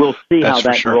so we'll see how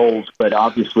that rolls, but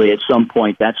obviously at some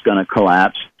point that's going to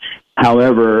collapse.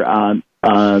 However,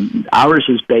 ours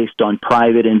is based on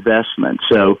private investment.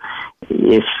 So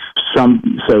the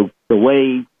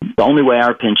only way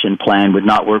our pension plan would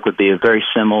not work would be very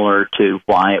similar to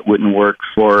why it wouldn't work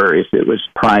for if it was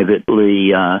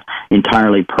privately,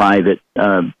 entirely private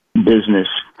business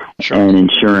and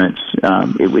insurance.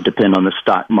 It would depend on the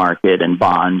stock market and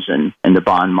bonds and the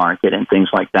bond market and things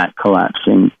like that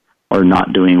collapsing or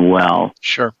not doing well.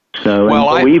 Sure. So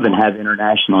we even have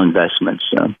international investments.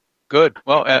 So. Good.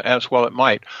 Well, as well it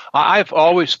might. I've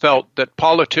always felt that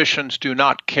politicians do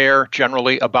not care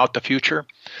generally about the future.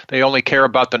 They only care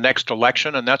about the next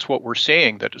election, and that's what we're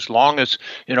seeing, that as long as,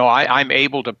 I'm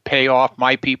able to pay off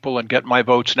my people and get my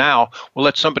votes now, we'll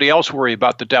let somebody else worry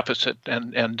about the deficit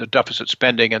and the deficit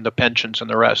spending and the pensions and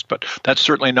the rest. But that's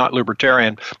certainly not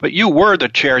libertarian. But you were the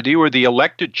chair, you were the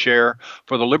elected chair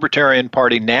for the Libertarian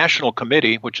Party National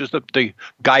Committee, which is the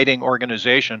guiding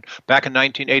organization, back in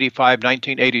 1985,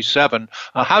 1987.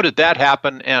 How did that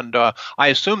happen? And I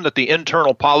assume that the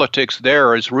internal politics there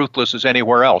are as ruthless as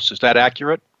anywhere else. Is that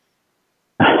accurate?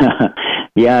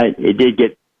 Yeah, it did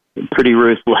get pretty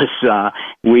ruthless.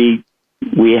 We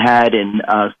had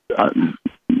a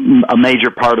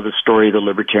major part of the story of the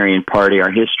Libertarian Party.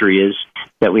 Our history is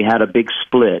that we had a big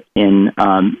split in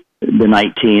the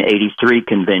 1983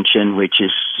 convention, which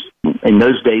is, in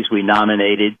those days, we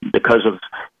nominated, because of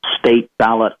state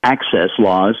ballot access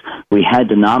laws, we had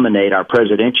to nominate our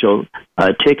presidential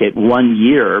ticket 1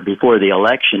 year before the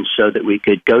election so that we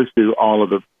could go through all of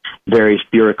the various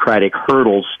bureaucratic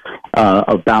hurdles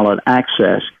of ballot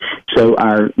access. So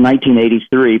our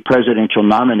 1983 presidential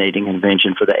nominating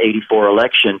convention for the 84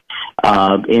 election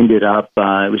ended up,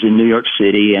 it was in New York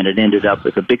City, and it ended up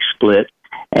with a big split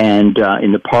and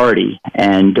in the party,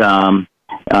 and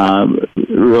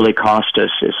really cost us,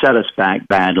 it set us back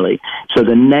badly. So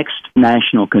the next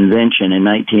national convention in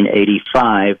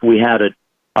 1985, we had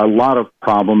a lot of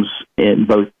problems, in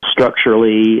both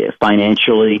structurally,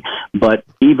 financially, but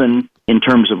even in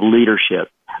terms of leadership.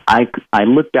 I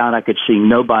looked out, I could see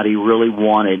nobody really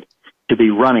wanted to be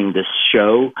running this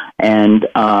show, and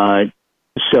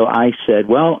so I said,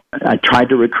 well, I tried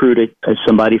to recruit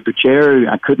somebody for chair.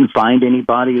 I couldn't find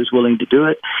anybody who was willing to do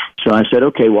it. So I said,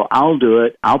 okay, well, I'll do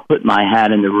it. I'll put my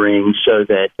hat in the ring so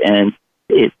that,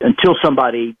 until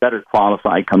somebody better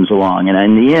qualified comes along. And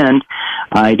in the end,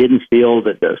 I didn't feel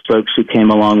that the folks who came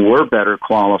along were better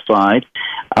qualified.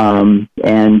 And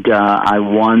I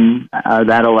won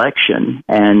that election.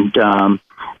 And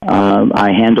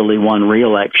I handily won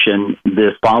re-election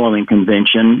the following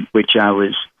convention, which I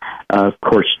was, of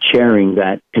course, chairing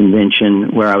that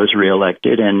convention where I was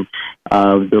reelected, and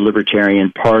the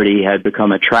Libertarian Party had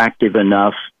become attractive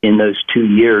enough in those 2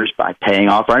 years by paying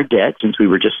off our debt. Since we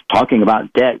were just talking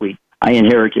about debt, I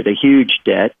inherited a huge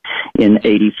debt in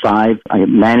 '85. I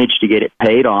managed to get it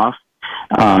paid off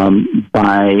in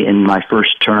my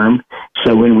first term.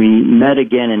 So when we met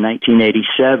again in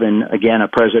 1987, again a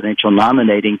presidential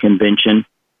nominating convention,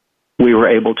 we were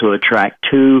able to attract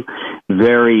two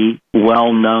very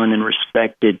well-known and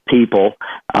respected people,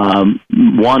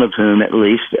 one of whom, at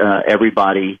least,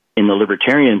 everybody in the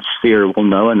libertarian sphere will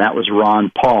know, and that was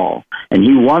Ron Paul. And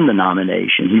he won the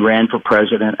nomination. He ran for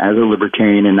president as a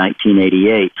libertarian in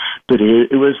 1988. But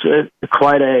it was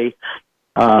quite a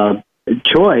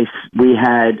choice. We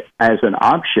had as an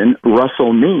option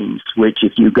Russell Means, which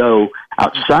if you go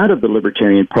outside of the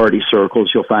Libertarian Party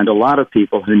circles, you'll find a lot of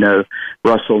people who know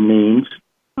Russell Means,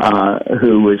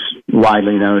 who was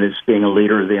widely known as being a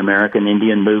leader of the American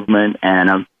Indian movement and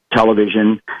a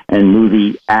television and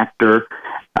movie actor.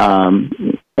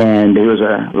 And he was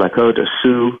a Lakota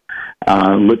Sioux,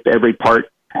 looked every part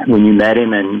when you met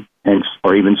him and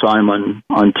or even saw him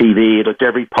on TV. He looked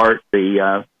every part,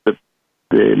 the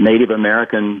Native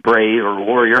American brave or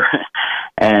warrior,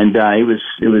 and he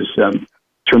was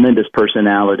tremendous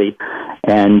personality,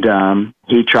 and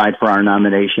he tried for our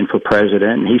nomination for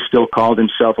president, and he still called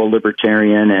himself a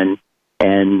libertarian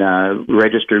and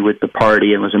registered with the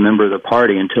party and was a member of the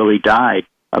party until he died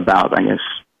about, I guess,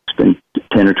 it's been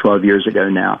 10 or 12 years ago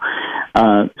now.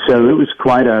 So it was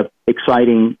quite a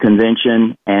exciting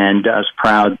convention, and I was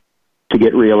proud to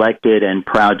get reelected and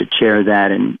proud to chair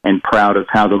that, and proud of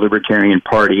how the Libertarian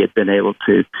Party had been able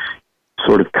to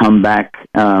sort of come back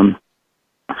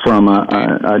from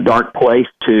a dark place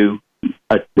to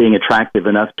being attractive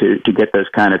enough to get those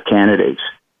kind of candidates.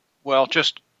 Well,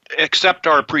 just accept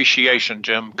our appreciation,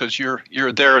 Jim, because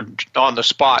you're there on the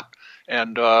spot,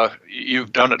 and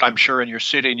you've done it, I'm sure, in your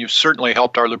city, and you've certainly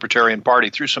helped our Libertarian Party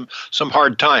through some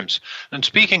hard times. And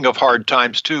speaking of hard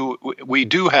times, too, we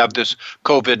do have this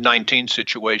COVID-19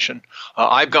 situation.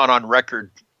 I've gone on record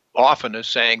often as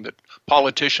saying that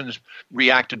politicians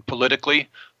reacted politically.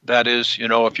 That is,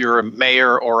 if you're a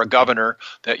mayor or a governor,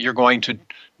 that you're going to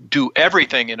do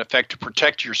everything, in effect, to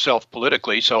protect yourself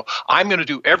politically. So I'm going to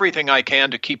do everything I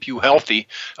can to keep you healthy.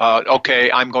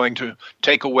 Okay, I'm going to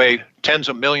take away tens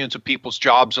of millions of people's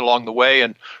jobs along the way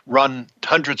and run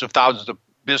hundreds of thousands of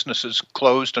businesses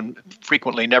closed and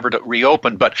frequently never to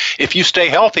reopen. But if you stay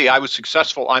healthy, I was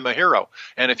successful, I'm a hero.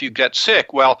 And if you get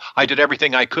sick, well, I did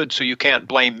everything I could, so you can't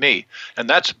blame me. And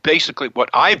that's basically what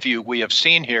I view we have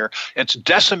seen here. It's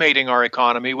decimating our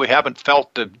economy. We haven't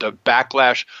felt the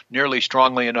backlash nearly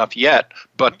strongly enough yet.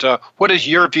 But what is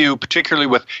your view, particularly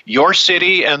with your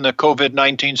city and the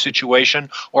COVID-19 situation,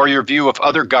 or your view of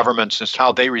other governments as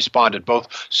how they responded, both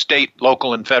state,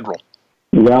 local, and federal?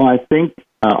 Well, I think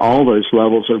all those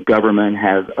levels of government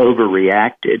have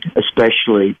overreacted,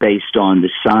 especially based on the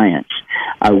science.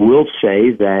 I will say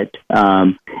that,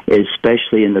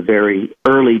 especially in the very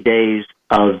early days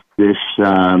of this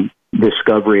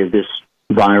discovery of this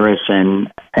virus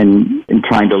and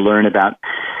trying to learn about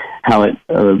how it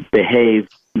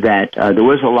behaved, that there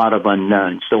was a lot of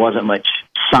unknowns. There wasn't much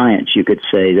science, you could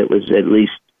say, that was at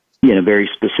least very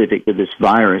specific to this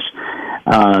virus.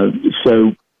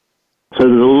 So there's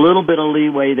a little bit of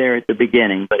leeway there at the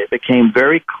beginning, but it became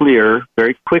very clear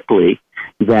very quickly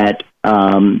that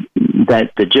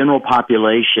that the general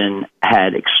population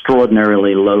had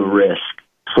extraordinarily low risk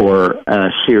for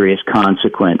serious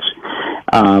consequence,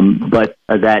 but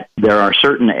that there are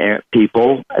certain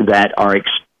people that are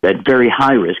at very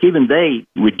high risk. Even they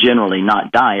would generally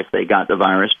not die if they got the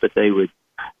virus, but they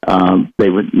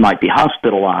might be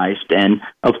hospitalized. And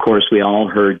of course, we all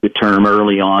heard the term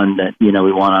early on that we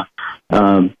want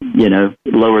to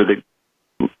lower the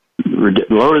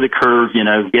curve,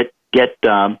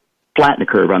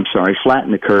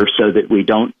 flatten the curve so that we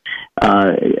don't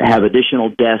have additional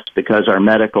deaths because our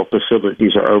medical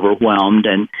facilities are overwhelmed.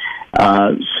 And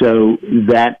so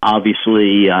that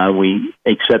obviously we,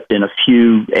 except in a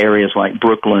few areas like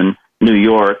Brooklyn, New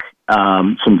York,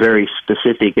 some very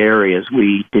specific areas,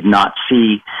 we did not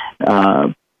see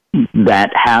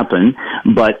that happen,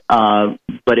 but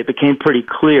it became pretty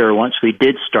clear once we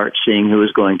did start seeing who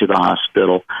was going to the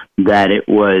hospital that it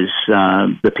was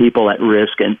the people at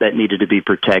risk and that needed to be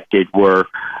protected were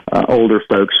older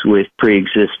folks with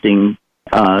pre-existing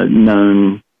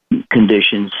known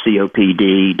conditions,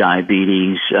 COPD,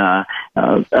 diabetes, a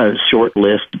short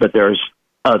list, but there's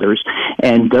others,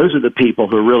 and those are the people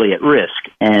who are really at risk.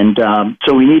 And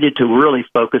so we needed to really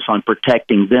focus on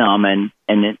protecting them, and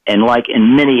like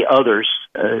in many other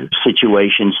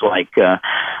situations, like the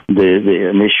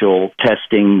initial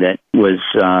testing that was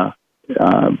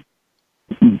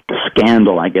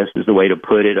scandal, I guess is the way to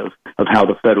put it, of how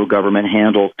the federal government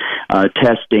handled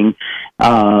testing.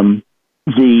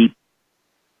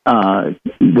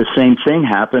 The same thing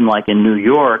happened like in New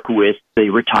York with the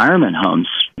retirement homes.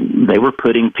 They were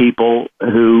putting people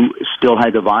who still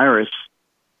had the virus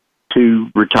to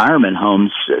retirement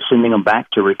homes, sending them back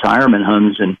to retirement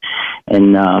homes and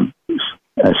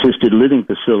assisted living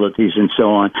facilities and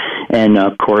so on. And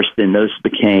of course, then those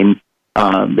became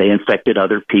they infected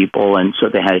other people, and so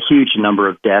they had a huge number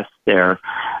of deaths there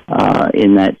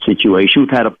in that situation.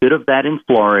 We've had a bit of that in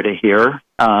Florida here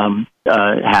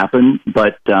happen,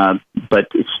 but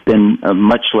it's been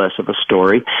much less of a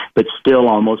story. But still,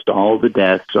 almost all the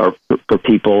deaths are for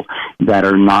people that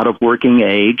are not of working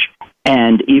age,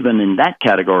 and even in that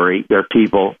category, there are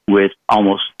people with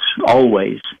almost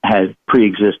always had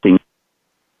pre-existing.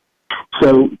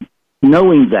 So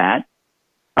knowing that,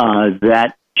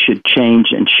 that should change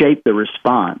and shape the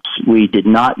response. We did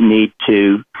not need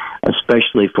to,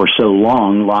 especially for so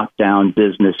long, lock down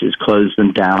businesses, close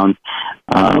them down.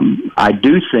 I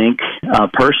do think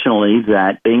personally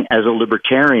that being as a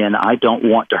libertarian, I don't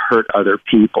want to hurt other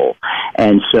people.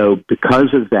 And so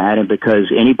because of that, and because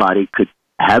anybody could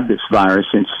have this virus,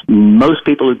 since most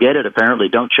people who get it apparently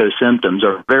don't show symptoms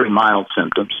or very mild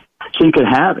symptoms, so you could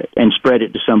have it and spread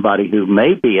it to somebody who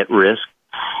may be at risk.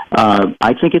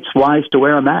 I think it's wise to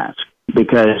wear a mask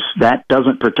because that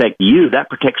doesn't protect you, that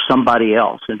protects somebody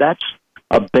else. And that's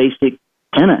a basic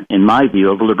tenet, in my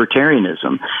view, of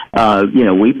libertarianism.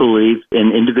 We believe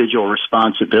in individual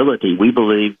responsibility. We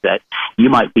believe that you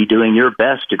might be doing your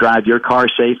best to drive your car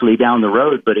safely down the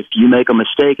road, but if you make a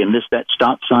mistake and miss that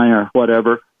stop sign or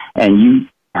whatever, and you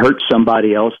hurt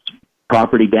somebody else,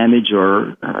 property damage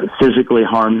or physically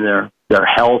harm their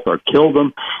health or kill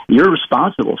them, you're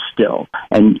responsible still.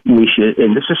 And we should,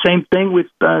 and it's the same thing with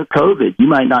COVID. You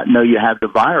might not know you have the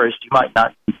virus. You might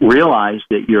not realize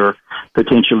that you're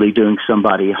potentially doing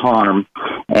somebody harm.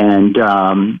 And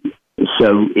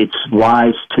so it's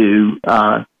wise to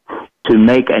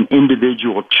make an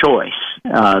individual choice.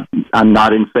 I'm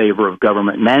not in favor of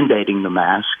government mandating the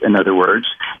mask, in other words,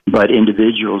 but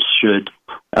individuals should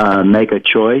make a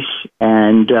choice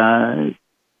and to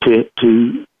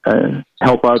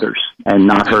help others and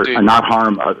not hurt and not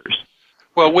harm others.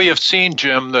 Well, we have seen,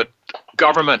 Jim, that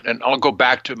government, and I'll go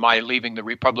back to my leaving the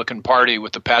Republican Party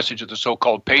with the passage of the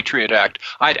so-called Patriot Act.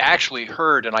 I'd actually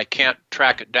heard, and I can't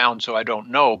track it down so I don't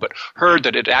know, but heard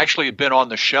that it actually had been on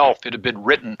the shelf. It had been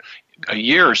written a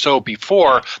year or so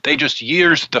before. They just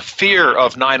used the fear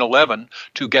of 9/11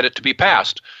 to get it to be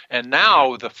passed. And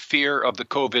now the fear of the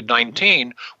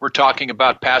COVID-19, we're talking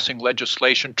about passing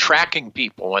legislation tracking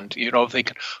people. And, they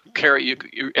can carry you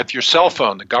if your cell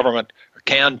phone, the government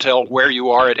can tell where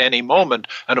you are at any moment,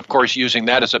 and of course using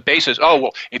that as a basis. Oh,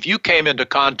 well, if you came into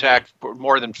contact for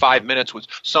more than 5 minutes with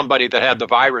somebody that had the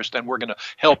virus, then we're going to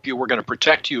help you, we're going to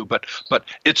protect you. But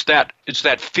it's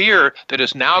that fear that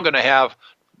is now going to have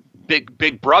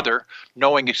Big Brother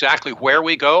knowing exactly where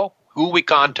we go, who we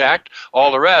contact,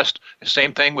 all the rest.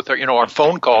 Same thing with our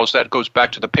phone calls. That goes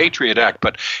back to the Patriot Act.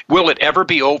 But will it ever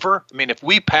be over? I mean, if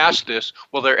we pass this,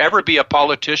 will there ever be a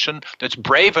politician that's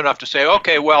brave enough to say,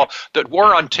 okay, well, the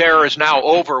war on terror is now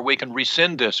over, we can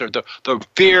rescind this, or the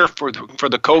fear for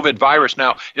the COVID virus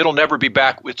now, it'll never be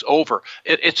back, it's over.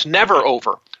 It's never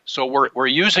over. So we're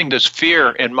using this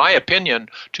fear, in my opinion,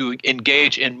 to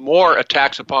engage in more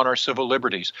attacks upon our civil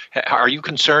liberties. Are you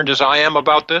concerned as I am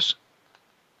about this?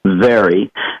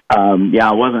 Very.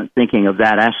 I wasn't thinking of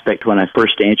that aspect when I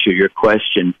first answered your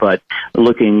question, but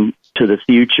looking to the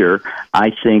future,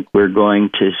 I think we're going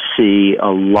to see a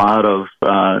lot of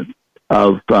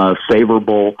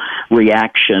favorable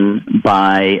reaction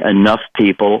by enough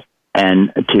people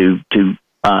and to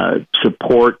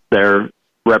support their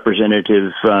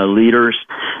representative leaders,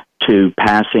 to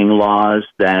passing laws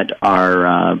that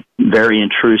are very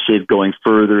intrusive, going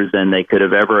further than they could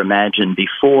have ever imagined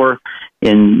before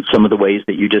in some of the ways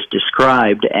that you just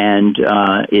described. And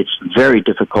it's very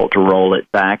difficult to roll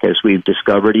it back, as we've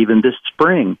discovered even this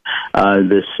spring.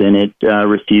 The Senate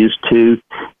refused to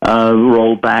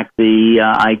roll back the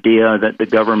idea that the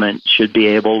government should be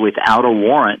able, without a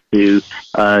warrant, to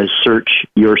search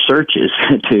your searches,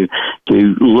 to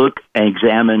look and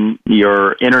examine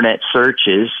your internet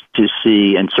searches to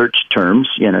see, and search terms,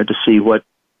 to see what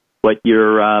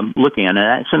you're looking at. And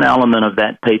that's an element of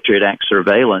that Patriot Act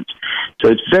surveillance. So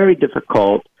it's very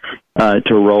difficult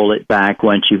to roll it back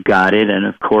once you've got it. And,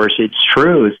 of course, it's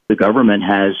true. The government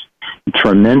has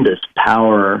tremendous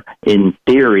power in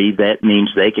theory. That means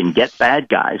they can get bad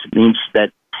guys. It means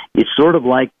that it's sort of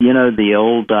like, the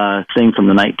old thing from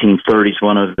the 1930s.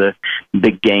 One of the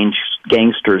big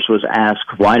gangsters was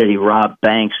asked, why did he rob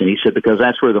banks? And he said, because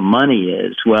that's where the money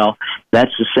is. Well,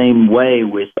 that's the same way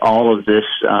with all of this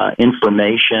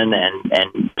information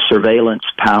and surveillance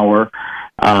power.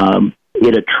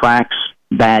 It attracts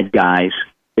bad guys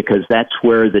because that's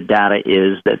where the data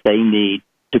is that they need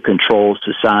to control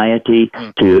society,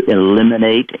 to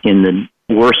eliminate, in the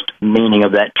worst meaning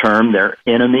of that term, their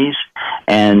enemies,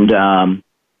 and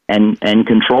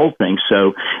control things.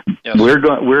 So yes,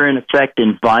 we're in effect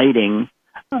inviting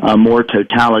a more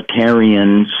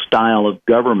totalitarian style of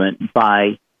government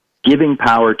by giving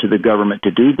power to the government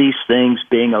to do these things,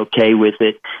 being okay with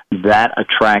it. That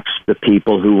attracts the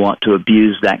people who want to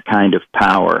abuse that kind of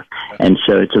power. And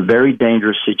so it's a very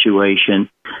dangerous situation.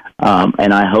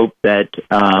 And I hope that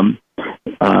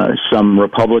some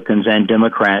Republicans and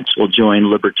Democrats will join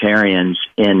libertarians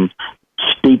in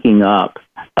speaking up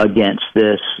against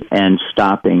this and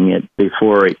stopping it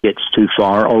before it gets too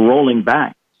far, or rolling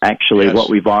back. Actually, yes,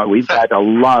 we've had a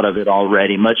lot of it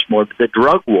already, much more. The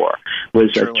drug war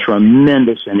was a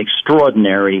tremendous and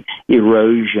extraordinary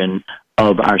erosion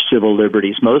of our civil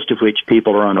liberties, most of which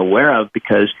people are unaware of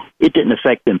because it didn't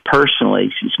affect them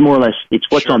personally. It's more or less, it's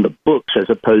what's on the books as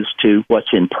opposed to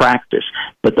what's in practice.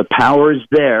 But the power is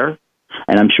there,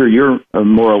 and I'm sure you're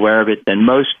more aware of it than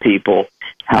most people,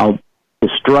 how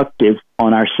destructive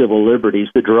on our civil liberties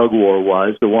the drug war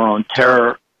was. The war on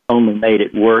terror only made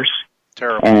it worse.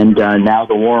 Terrible. And now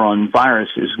the war on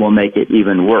viruses will make it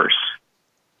even worse.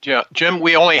 Yeah, Jim,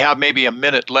 we only have maybe a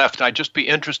minute left. I'd just be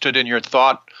interested in your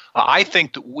thought. I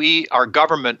think that our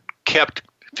government kept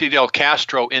Fidel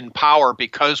Castro in power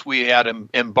because we had an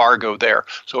embargo there.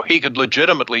 So he could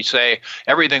legitimately say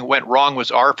everything went wrong was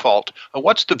our fault.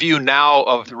 What's the view now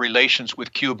of the relations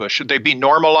with Cuba? Should they be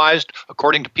normalized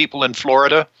according to people in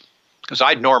Florida? Because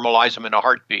I'd normalize them in a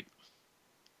heartbeat.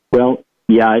 Well,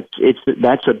 yeah,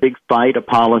 that's a big fight, a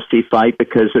policy fight,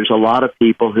 because there's a lot of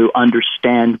people who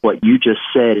understand what you just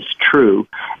said is true,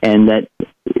 and that,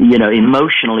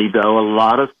 emotionally, though, a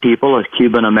lot of people,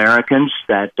 Cuban Americans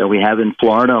that we have in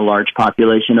Florida, a large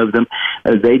population of them,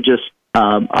 they just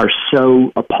are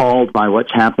so appalled by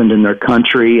what's happened in their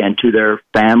country and to their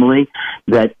family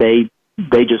that they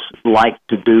just like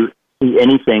to do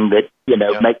anything that,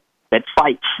 that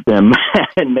fights them,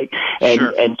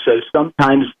 and so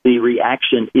sometimes the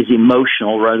reaction is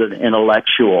emotional rather than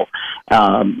intellectual.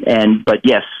 But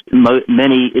yes,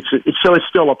 it's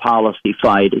still a policy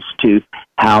fight as to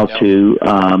how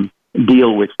to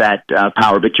deal with that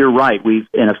power. But you're right. We've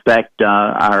in effect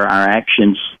our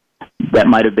actions that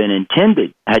might have been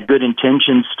had good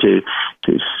intentions to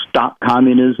stop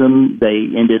communism. They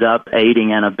ended up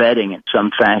aiding and abetting in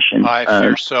some fashion. I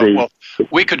fear so. Well,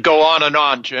 we could go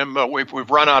on, Jim. We've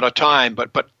run out of time,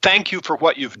 but thank you for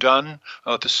what you've done.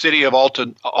 The city of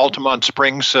Altamont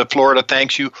Springs, Florida,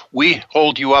 thanks you. We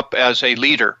hold you up as a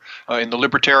leader in the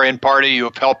Libertarian Party. You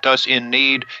have helped us in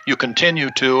need. You continue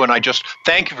to, and I just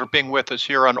thank you for being with us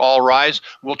here on All Rise.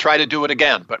 We'll try to do it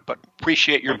again, but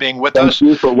appreciate your being with us. Thank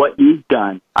you for what you've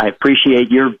done. I appreciate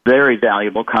your very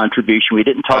valuable contribution. We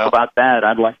didn't talk about that.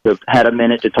 I'd like to have had a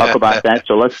minute to talk about that,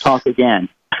 so let's talk again.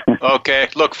 Okay,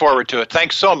 look forward to it.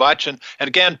 Thanks so much. And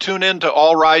again, tune in to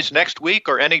All Rise next week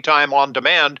or anytime on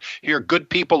demand. Hear good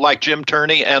people like Jim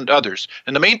Turney and others.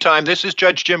 In the meantime, this is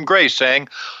Judge Jim Gray saying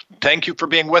thank you for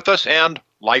being with us, and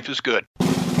life is good.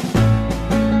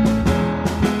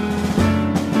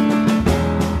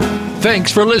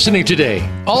 Thanks for listening today.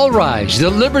 All Rise,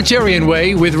 the Libertarian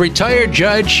Way with retired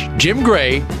Judge Jim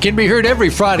Gray can be heard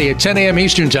every Friday at 10 a.m.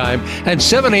 Eastern Time and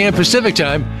 7 a.m. Pacific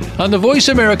Time on the Voice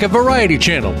America Variety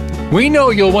Channel. We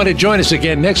know you'll want to join us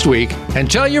again next week, and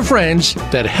tell your friends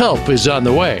that help is on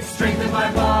the way. Strengthened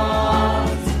by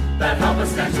bonds that help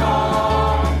us stand tall.